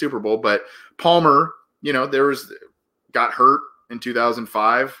them to the Super Bowl, but Palmer, got hurt in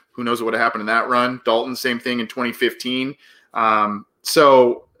 2005. Who knows what would have happened in that run? Dalton, same thing in 2015.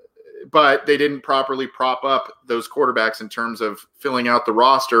 But they didn't properly prop up those quarterbacks in terms of filling out the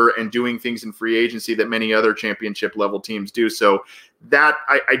roster and doing things in free agency that many other championship level teams do. So that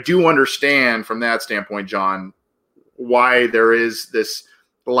I do understand from that standpoint, John, why there is this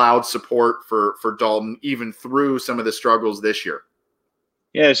loud support for Dalton, even through some of the struggles this year.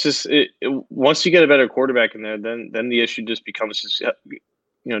 Yeah, it's just once you get a better quarterback in there, then the issue just becomes just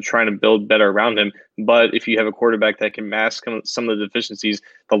trying to build better around him. But if you have a quarterback that can mask some of the deficiencies,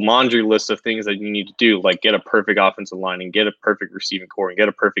 the laundry list of things that you need to do, like get a perfect offensive line and get a perfect receiving core and get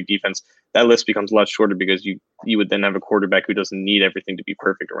a perfect defense, that list becomes a lot shorter because you would then have a quarterback who doesn't need everything to be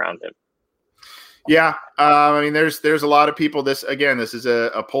perfect around him. Yeah, I mean, there's a lot of people. This is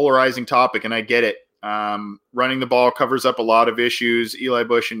a polarizing topic, and I get it. Running the ball covers up a lot of issues. Eli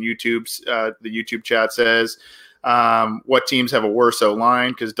Bush and the YouTube chat says, what teams have a worse O-line?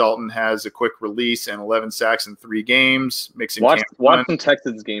 Because Dalton has a quick release and 11 sacks in 3 games. Watch some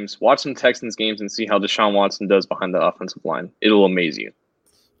Texans games. Watch some Texans games and see how Deshaun Watson does behind the offensive line. It'll amaze you.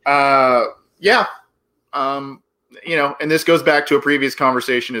 Yeah. And this goes back to a previous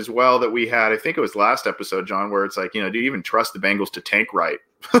conversation as well that we had. I think it was last episode, John, where it's like, do you even trust the Bengals to tank right?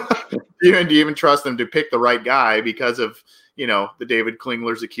 Do you even trust them to pick the right guy because of, the David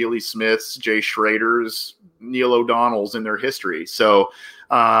Klinglers, Achilles Smiths, Jay Schraders, Neil O'Donnells in their history. So,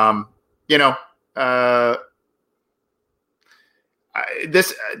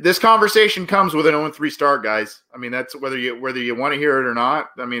 this conversation comes with an 0-3 start, guys. I mean, that's whether you want to hear it or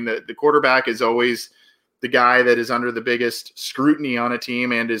not. I mean, the quarterback is always the guy that is under the biggest scrutiny on a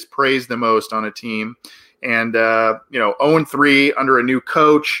team and is praised the most on a team. And, 0-3 under a new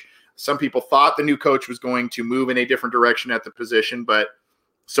coach. Some people thought the new coach was going to move in a different direction at the position, but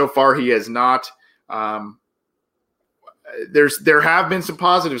so far he has not. There have been some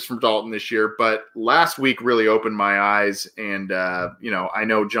positives from Dalton this year, but last week really opened my eyes. And, I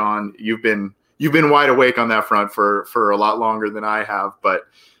know, John, you've been wide awake on that front for a lot longer than I have, but,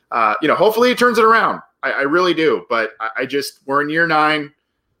 hopefully he turns it around. I really do. But we're in year 9.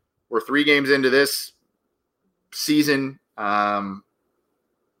 We're 3 games into this season.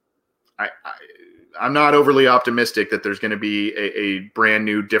 I'm not overly optimistic that there's going to be a brand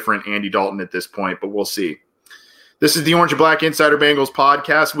new, different Andy Dalton at this point, but we'll see. This is the Orange and Black Insider Bengals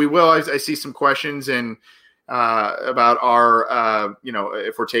podcast. I see some questions about our,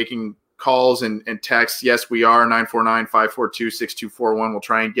 if we're taking calls and texts. Yes, we are. 949-542-6241. We'll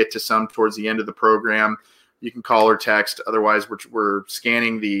try and get to some towards the end of the program. You can call or text. Otherwise, we're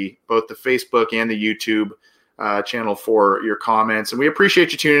scanning both the Facebook and the YouTube channel for your comments, and we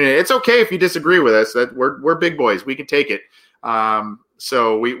appreciate you tuning in. It's okay if you disagree with us. That we're big boys. We can take it.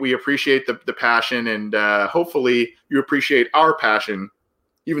 So we appreciate the passion, and hopefully you appreciate our passion,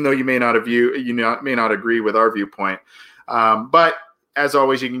 even though you may not agree with our viewpoint. But as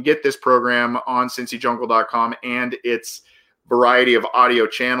always, you can get this program on CincyJungle.com and its variety of audio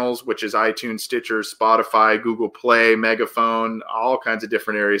channels, which is iTunes, Stitcher, Spotify, Google Play, Megaphone, all kinds of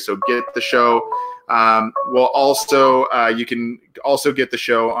different areas. So get the show. You can also get the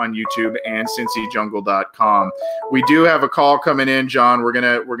show on YouTube and CincyJungle.com. We do have a call coming in, John. We're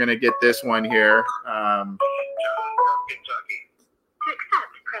gonna get this one here.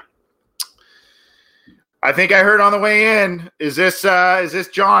 I think I heard on the way in. Is this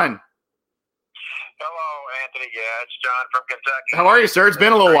John? Hello, Anthony. Yeah, it's John from Kentucky. How are you, sir? It's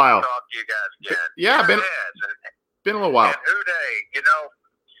been a little while. Talk to you guys again. Yeah, been a little while. And Uday, I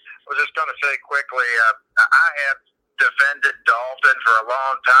was just going to say quickly, I have defended Dalton for a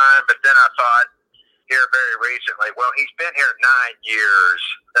long time, but then I thought here very recently, well, he's been here 9 years.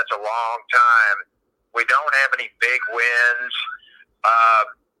 That's a long time. We don't have any big wins.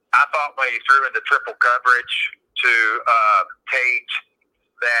 I thought when he threw in the triple coverage to Tate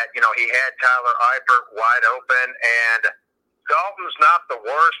that, he had Tyler Eifert wide open, and Dalton's not the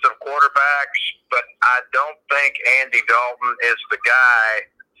worst of quarterbacks, but I don't think Andy Dalton is the guy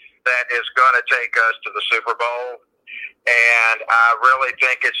that is going to take us to the Super Bowl, and I really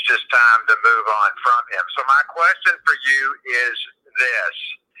think it's just time to move on from him. So my question for you is this.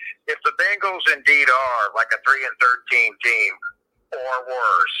 If the Bengals indeed are like a 3-13 team or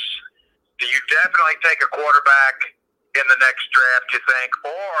worse, do you definitely take a quarterback in the next draft, you think?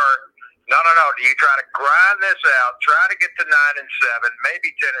 Or, no, do you try to grind this out, try to get to 9-7, maybe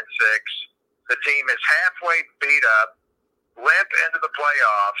 10-6, the team is halfway beat up, limp into the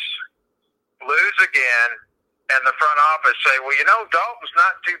playoffs, lose again, and the front office say, well, Dalton's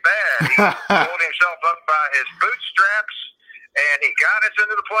not too bad. He pulled himself up by his bootstraps, and he got us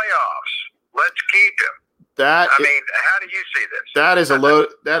into the playoffs. Let's keep him. How do you see this? That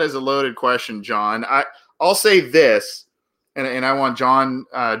is a loaded question, John. I'll say this, and I want John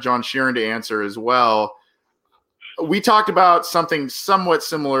Sheeran to answer as well. We talked about something somewhat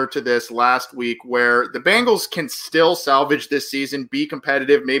similar to this last week, where the Bengals can still salvage this season, be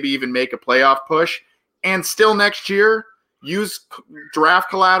competitive, maybe even make a playoff push, and still next year use draft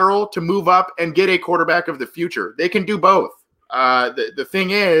collateral to move up and get a quarterback of the future. They can do both. The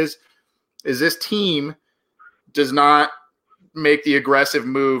thing is this team does not make the aggressive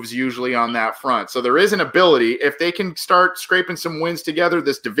moves usually on that front. So there is an ability, if they can start scraping some wins together.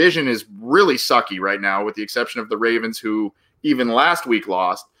 This division is really sucky right now, with the exception of the Ravens, who even last week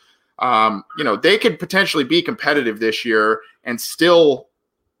lost. They could potentially be competitive this year and still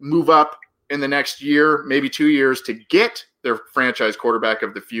move up in the next year, maybe 2 years, to get their franchise quarterback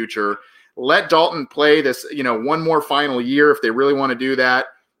of the future. Let Dalton play this, one more final year if they really want to do that,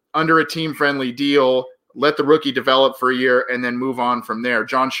 under a team-friendly deal. Let the rookie develop for a year and then move on from there.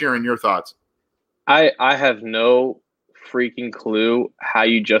 John Sheeran, your thoughts? I have no freaking clue how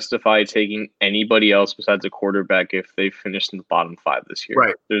you justify taking anybody else besides a quarterback if they finished in the bottom 5 this year.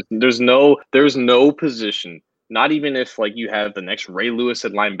 Right. There's no position. Not even if you have the next Ray Lewis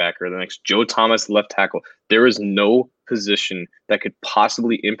at linebacker, the next Joe Thomas left tackle. There is no position that could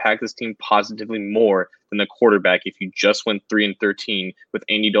possibly impact this team positively more than the quarterback if you just went 3-13 with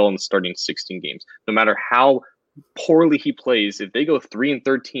Andy Dalton starting 16 games. No matter how poorly he plays, if they go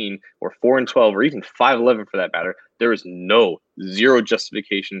 3-13 or 4-12 or even 5-11 for that matter, there is zero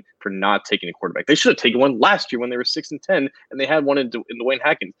justification for not taking a quarterback. They should have taken one last year when they were 6-10 and they had one in Dwayne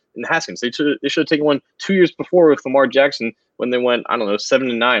Haskins. They should have taken one 2 years before with Lamar Jackson when they went,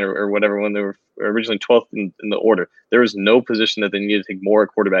 7-9 or whatever, when they were originally 12th in the order. There is no position that they need to take more at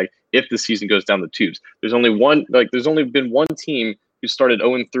quarterback if the season goes down the tubes. There's only been one team who started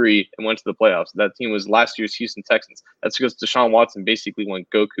 0-3 and went to the playoffs. That team was last year's Houston Texans. That's because Deshaun Watson basically went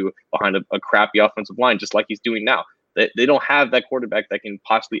Goku behind a crappy offensive line, just like he's doing now. They don't have that quarterback that can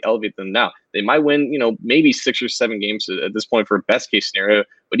possibly elevate them now. They might win, maybe 6 or 7 games at this point for a best case scenario.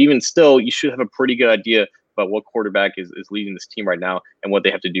 But even still, you should have a pretty good idea about what quarterback is leading this team right now and what they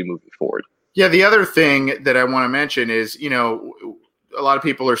have to do moving forward. Yeah, the other thing that I want to mention is, a lot of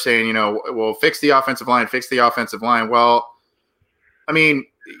people are saying, well, fix the offensive line. Well, I mean,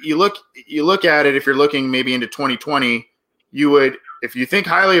 you look at it, if you're looking maybe into 2020, if you think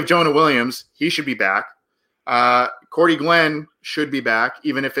highly of Jonah Williams, he should be back. Cordy Glenn should be back,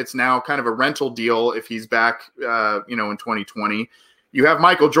 even if it's now kind of a rental deal if he's back, in 2020. You have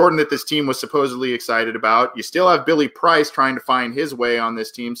Michael Jordan that this team was supposedly excited about. You still have Billy Price trying to find his way on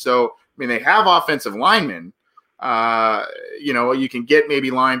this team. So, they have offensive linemen. You can get maybe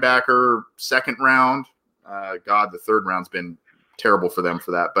linebacker second round. The third round's been terrible for them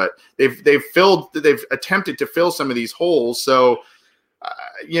for that, but they've attempted to fill some of these holes. So,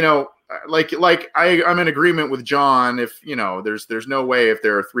 I'm in agreement with John. If there's no way if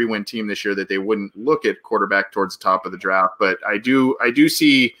they're a 3-win team this year that they wouldn't look at quarterback towards the top of the draft. But I do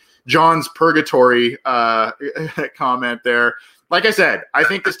see John's purgatory comment there. Like I said, I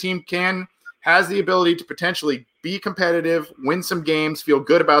think this team has the ability to potentially be competitive, win some games, feel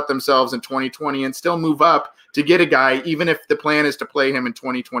good about themselves in 2020, and still move up to get a guy, even if the plan is to play him in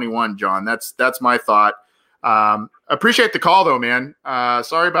 2021, John. That's my thought. Appreciate the call, though, man.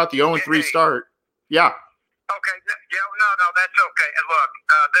 Sorry about the 0-3 start. Yeah. Okay. Yeah, no, that's okay. And look,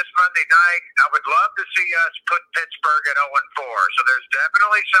 this Monday night, I would love to see us put Pittsburgh at 0-4. So there's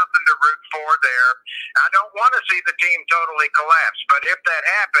definitely something to root for there. I don't want to see the team totally collapse, but if that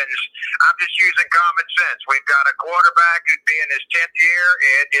happens, I'm just using common sense. We've got a quarterback who'd be in his 10th year.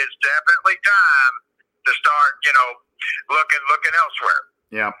 It is definitely time to start, looking elsewhere.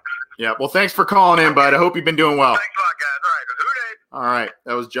 Yeah. Yeah. Well, thanks for calling in, bud. I hope you've been doing well. Thanks a lot, guys. All right. Who did? All right.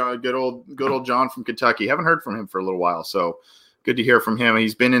 That was John, good old John from Kentucky. Haven't heard from him for a little while, so good to hear from him.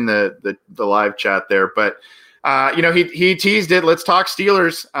 He's been in the live chat there, but he teased it. Let's talk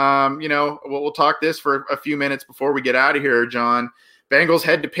Steelers. We'll talk this for a few minutes before we get out of here, John. Bengals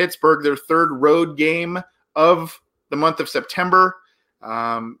head to Pittsburgh, their third road game of the month of September.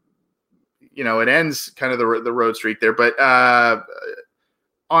 It ends kind of the road streak there, but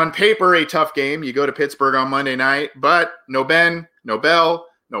on paper, a tough game. You go to Pittsburgh on Monday night, but no Ben, no Bell,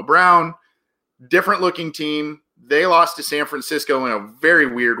 no Brown. Different looking team. They lost to San Francisco in a very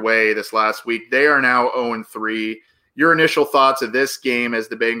weird way this last week. They are now 0-3. Your initial thoughts of this game as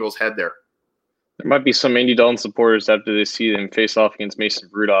the Bengals head there? There might be some Andy Dalton supporters after they see them face off against Mason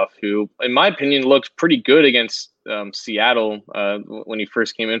Rudolph, who, in my opinion, looked pretty good against Seattle when he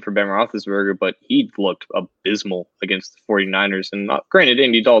first came in for Ben Roethlisberger, but he looked abysmal against the 49ers. And granted,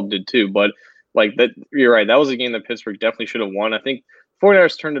 Andy Dalton did too, but you're right. That was a game that Pittsburgh definitely should have won. I think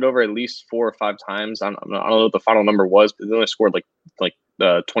 49ers turned it over at least 4 or 5 times. I don't know what the final number was, but they only scored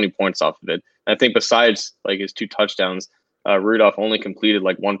 20 points off of it. And I think besides his 2 touchdowns, Rudolph only completed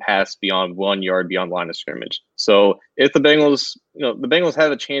 1 pass beyond 1 yard beyond line of scrimmage. So if the Bengals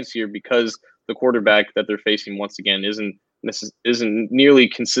have a chance here because the quarterback that they're facing once again isn't nearly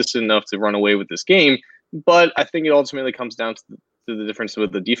consistent enough to run away with this game, But I think it ultimately comes down to the difference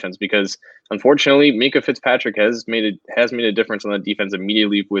with the defense, because unfortunately, Minka Fitzpatrick has made a difference on the defense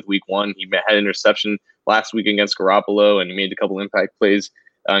immediately with week one. He had an interception last week against Garoppolo, and he made a couple impact plays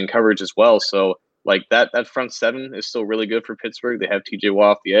in coverage as well. So like that front seven is still really good for Pittsburgh. They have TJ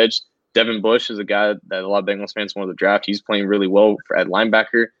Watt off the edge. Devin Bush is a guy that a lot of Bengals fans wanted to draft. He's playing really well at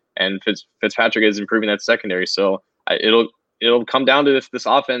linebacker, and Fitzpatrick is improving that secondary. So it'll come down to if this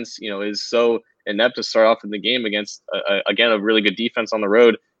offense, is so inept to start off in the game against a really good defense on the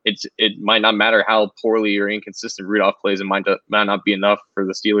road. It might not matter how poorly or inconsistent Rudolph plays. It might not be enough for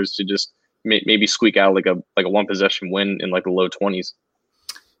the Steelers to just maybe squeak out like a one possession win in like the low 20s.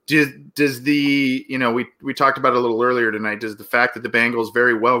 Does the we talked about it a little earlier tonight. Does the fact that the Bengals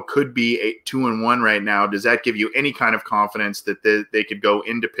very well could be 2-1 right now, does that give you any kind of confidence that they could go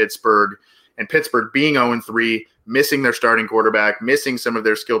into Pittsburgh, and Pittsburgh being 0-3, missing their starting quarterback, missing some of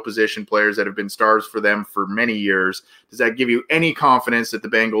their skill position players that have been stars for them for many years? Does that give you any confidence that the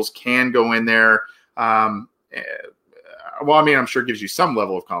Bengals can go in there? Well, I mean, I'm sure it gives you some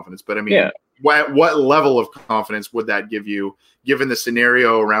level of confidence, but I mean, what level of confidence would that give you given the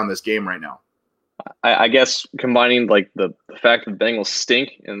scenario around this game right now? I guess combining like the fact that the Bengals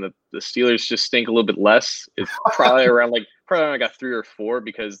stink and the Steelers just stink a little bit less, it's probably around like a 3 or 4,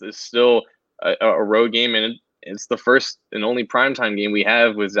 because it's still a road game, and it's the first and only primetime game we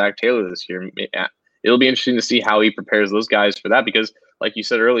have with Zach Taylor this year. It'll be interesting to see how he prepares those guys for that, because like you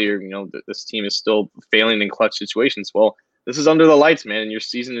said earlier, this team is still failing in clutch situations. Well, this is under the lights, man, and your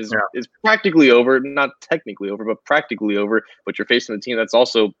season is practically over. Not technically over, but practically over. But you're facing a team that's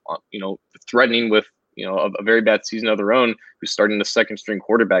also, threatening with, a very bad season of their own, who's starting the second string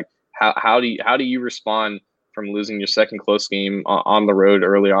quarterback. How do you respond from losing your second close game on the road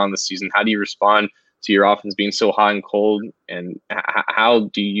early on in the season? How do you respond to your offense being so hot and cold? And how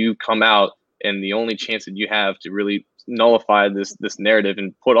do you come out, and the only chance that you have to really nullify this narrative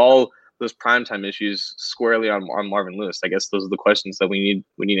and put all those primetime issues squarely on Marvin Lewis? I guess those are the questions that we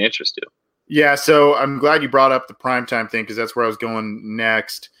need answers to. Yeah, so I'm glad you brought up the primetime thing, because that's where I was going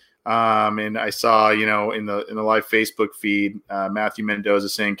next. And I saw, in the live Facebook feed, Matthew Mendoza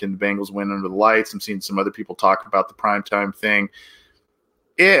saying, can the Bengals win under the lights? I'm seeing some other people talk about the primetime thing.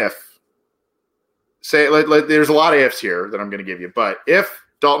 There's a lot of ifs here that I'm going to give you, but if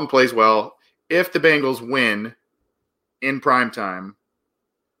Dalton plays well, if the Bengals win in primetime,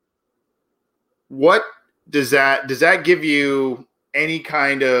 what does that give you any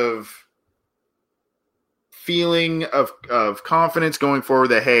kind of feeling of confidence going forward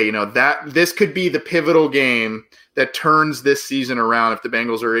that, hey, that this could be the pivotal game that turns this season around if the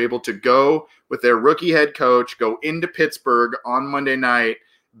Bengals are able to go with their rookie head coach, go into Pittsburgh on Monday night,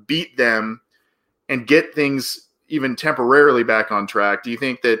 beat them, and get things even temporarily back on track? Do you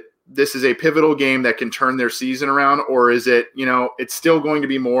think that this is a pivotal game that can turn their season around, or is it, it's still going to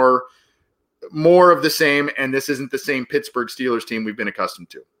be more of the same, and this isn't the same Pittsburgh Steelers team we've been accustomed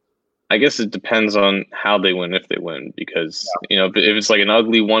to? I guess it depends on how they win, if they win, because, if it's like an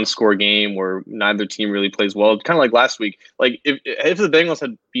ugly one-score game where neither team really plays well, kind of like last week, like if the Bengals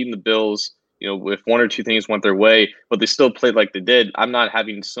had beaten the Bills, if one or two things went their way, but they still played like they did, I'm not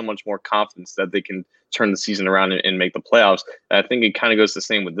having so much more confidence that they can turn the season around and make the playoffs. I think it kind of goes the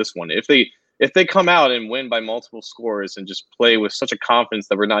same with this one. If they come out and win by multiple scores and just play with such a confidence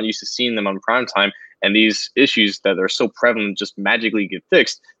that we're not used to seeing them on primetime, and these issues that are so prevalent just magically get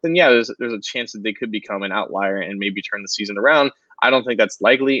fixed, then there's a chance that they could become an outlier and maybe turn the season around. I don't think that's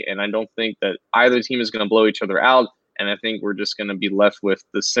likely, and I don't think that either team is going to blow each other out, and I think we're just going to be left with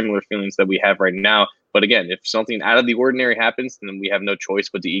the similar feelings that we have right now. But again, if something out of the ordinary happens, then we have no choice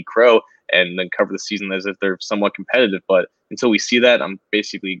but to eat crow and then cover the season as if they're somewhat competitive. But until we see that, I'm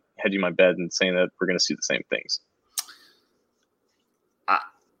basically hedging my bet and saying that we're going to see the same things.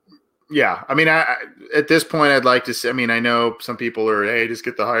 Yeah, I mean, at this point, I'd like to see. I mean, I know some people are, hey, just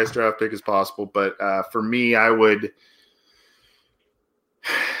get the highest draft pick as possible, but for me, I would,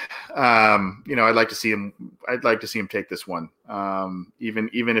 I'd like to see him. I'd like to see him take this one, even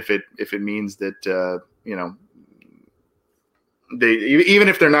if it means that even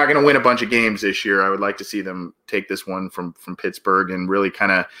if they're not going to win a bunch of games this year, I would like to see them take this one from Pittsburgh and really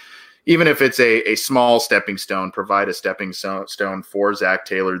kind of, even if it's a small stepping stone, provide a stepping stone for Zach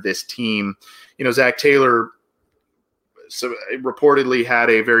Taylor, this team. Zach Taylor reportedly had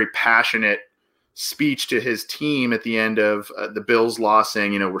a very passionate speech to his team at the end of the Bills loss,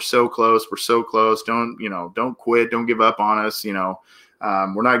 saying, we're so close. Don't quit. Don't give up on us. We're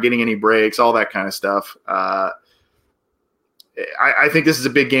not getting any breaks, all that kind of stuff. I think this is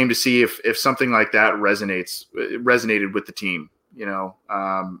a big game to see if something like that resonated with the team.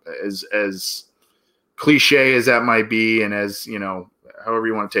 As cliche as that might be, and as however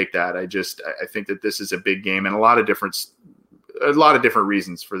you want to take that, I think that this is a big game and a lot of different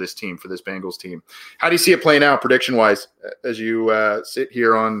reasons for this team, for this Bengals team. How do you see it playing out prediction wise as you sit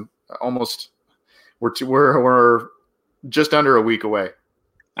here on almost we're just under a week away?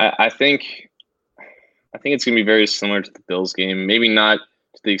 I think it's going to be very similar to the Bills game. Maybe not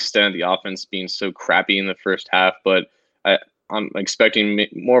to the extent of the offense being so crappy in the first half, but I'm expecting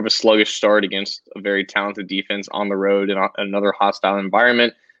more of a sluggish start against a very talented defense on the road in another hostile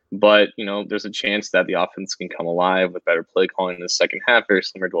environment. But, there's a chance that the offense can come alive with better play calling in the second half, very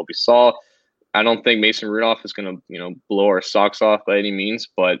similar to what we saw. I don't think Mason Rudolph is going to, blow our socks off by any means,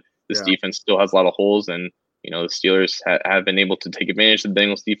 but this defense still has a lot of holes, and the Steelers have been able to take advantage of the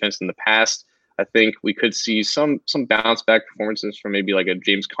Bengals defense in the past. I think we could see some bounce back performances from maybe like a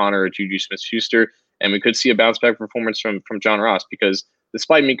James Conner or Juju Smith-Schuster, and we could see a bounce back performance from John Ross, because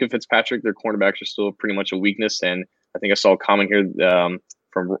despite Minkah Fitzpatrick, their cornerbacks are still pretty much a weakness. And I think I saw a comment here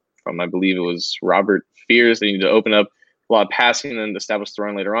from I believe it was Robert Fears. They need to open up a lot of passing and establish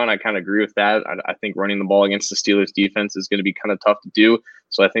throwing later on. I kind of agree with that. I think running the ball against the Steelers defense is going to be kind of tough to do.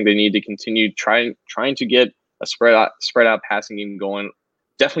 So I think they need to continue trying to get a spread out passing game going.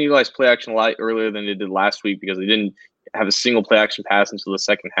 Definitely utilize play action a lot earlier than they did last week, because they didn't have a single play action pass until the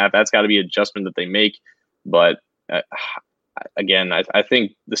second half. That's got to be an adjustment that they make. But again, I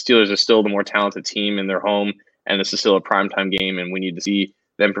think the Steelers are still the more talented team in their home, and this is still a primetime game, and we need to see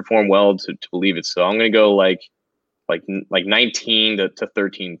them perform well to believe it. So I'm going to go like 19 to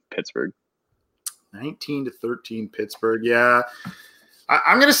 13 Pittsburgh. 19 to 13 Pittsburgh. Yeah.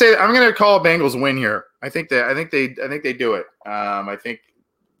 I'm going to call a Bengals win here. I think they do it. I think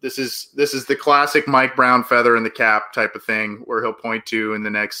this is the classic Mike Brown feather in the cap type of thing, where he'll point to in the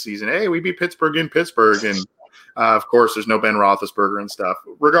next season, hey, we beat Pittsburgh in Pittsburgh. And of course, there's no Ben Roethlisberger and stuff.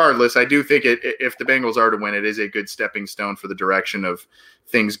 Regardless, I do think if the Bengals are to win, it is a good stepping stone for the direction of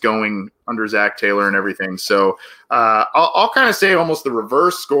things going under Zach Taylor and everything. So I'll kind of say almost the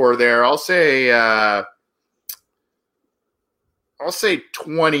reverse score there. I'll say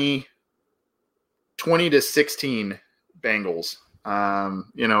 20 to 16 Bengals.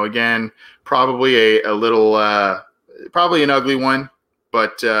 Again, probably a little, probably an ugly one,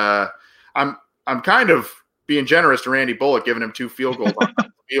 but I'm kind of being generous to Randy Bullock, giving him 2 field goals on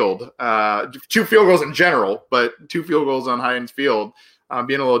Heinz Field, 2 field goals in general, but 2 field goals on Heinz Field.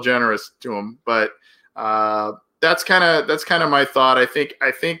 Being a little generous to him, but that's kind of my thought. I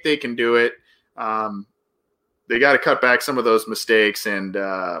think they can do it. They got to cut back some of those mistakes and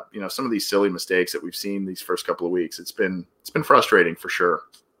some of these silly mistakes that we've seen these first couple of weeks. It's been frustrating for sure.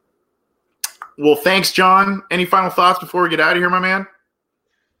 Well, thanks, John. Any final thoughts before we get out of here, my man?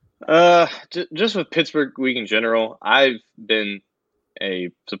 Just with Pittsburgh week in general, I've been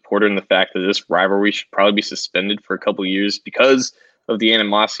a supporter in the fact that this rivalry should probably be suspended for a couple of years because of the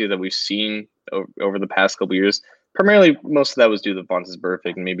animosity that we've seen over the past couple of years. Primarily, most of that was due to Vontaze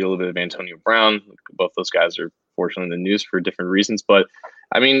Burfict and maybe a little bit of Antonio Brown. Both those guys are fortunately in the news for different reasons. But,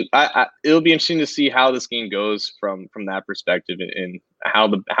 I mean, it'll be interesting to see how this game goes from that perspective, and how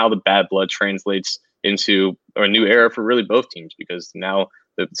the bad blood translates into a new era for really both teams, because now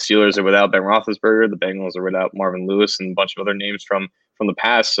the Steelers are without Ben Roethlisberger, the Bengals are without Marvin Lewis, and a bunch of other names from the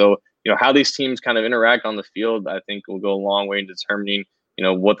past. So, how these teams kind of interact on the field, I think will go a long way in determining,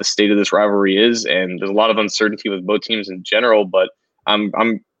 what the state of this rivalry is. And there's a lot of uncertainty with both teams in general, but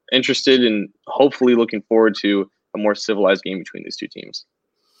I'm interested in hopefully looking forward to a more civilized game between these two teams.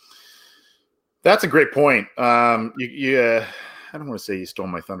 That's a great point. I don't want to say you stole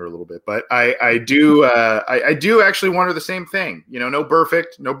my thunder a little bit, but I do actually wonder the same thing. No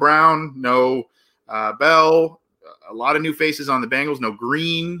Burfict, no Brown, no Bell, a lot of new faces on the Bengals. No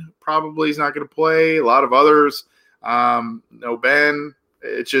Green probably is not going to play. A lot of others. No Ben.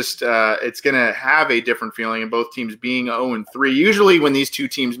 It's just it's going to have a different feeling, and both teams being 0-3. Usually when these two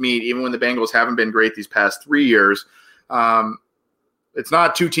teams meet, even when the Bengals haven't been great these past 3 years, it's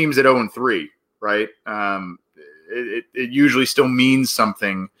not two teams at 0-3, right? It usually still means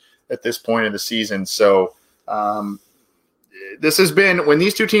something at this point in the season. So this has been, when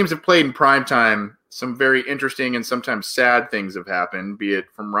these two teams have played in primetime, some very interesting and sometimes sad things have happened, be it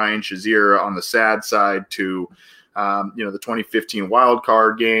from Ryan Shazier on the sad side to the 2015 wild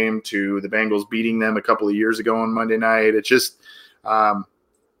card game, to the Bengals beating them a couple of years ago on Monday night. It's just, I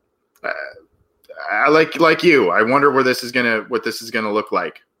like you. I wonder what this is gonna look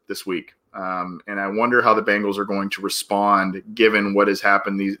like this week, and I wonder how the Bengals are going to respond given what has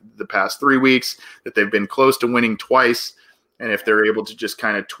happened the past 3 weeks, that they've been close to winning twice, and if they're able to just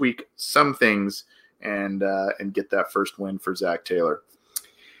kind of tweak some things and get that first win for Zach Taylor.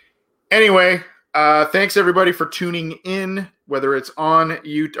 Anyway. Thanks everybody for tuning in, whether it's on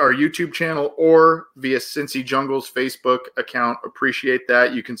our YouTube channel or via Cincy Jungle's Facebook account. Appreciate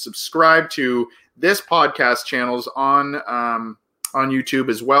that. You can subscribe to this podcast channels on YouTube,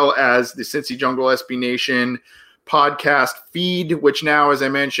 as well as the Cincy Jungle SB Nation podcast feed, which now, as I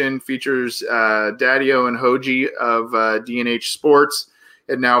mentioned, features Daddy-O and Hoji of DNH Sports.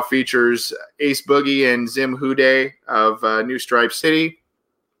 It now features Ace Boogie and Zim Hude of New Stripe City.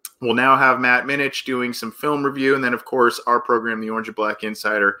 We'll now have Matt Minich doing some film review, and then, of course, our program, The Orange and Black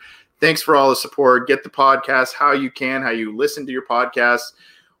Insider. Thanks for all the support. Get the podcast how you can, how you listen to your podcasts.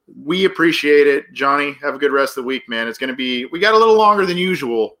 We appreciate it. Johnny, have a good rest of the week, man. It's going to be – we got a little longer than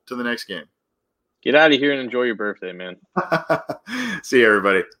usual to the next game. Get out of here and enjoy your birthday, man. See you,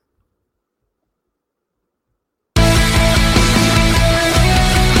 everybody.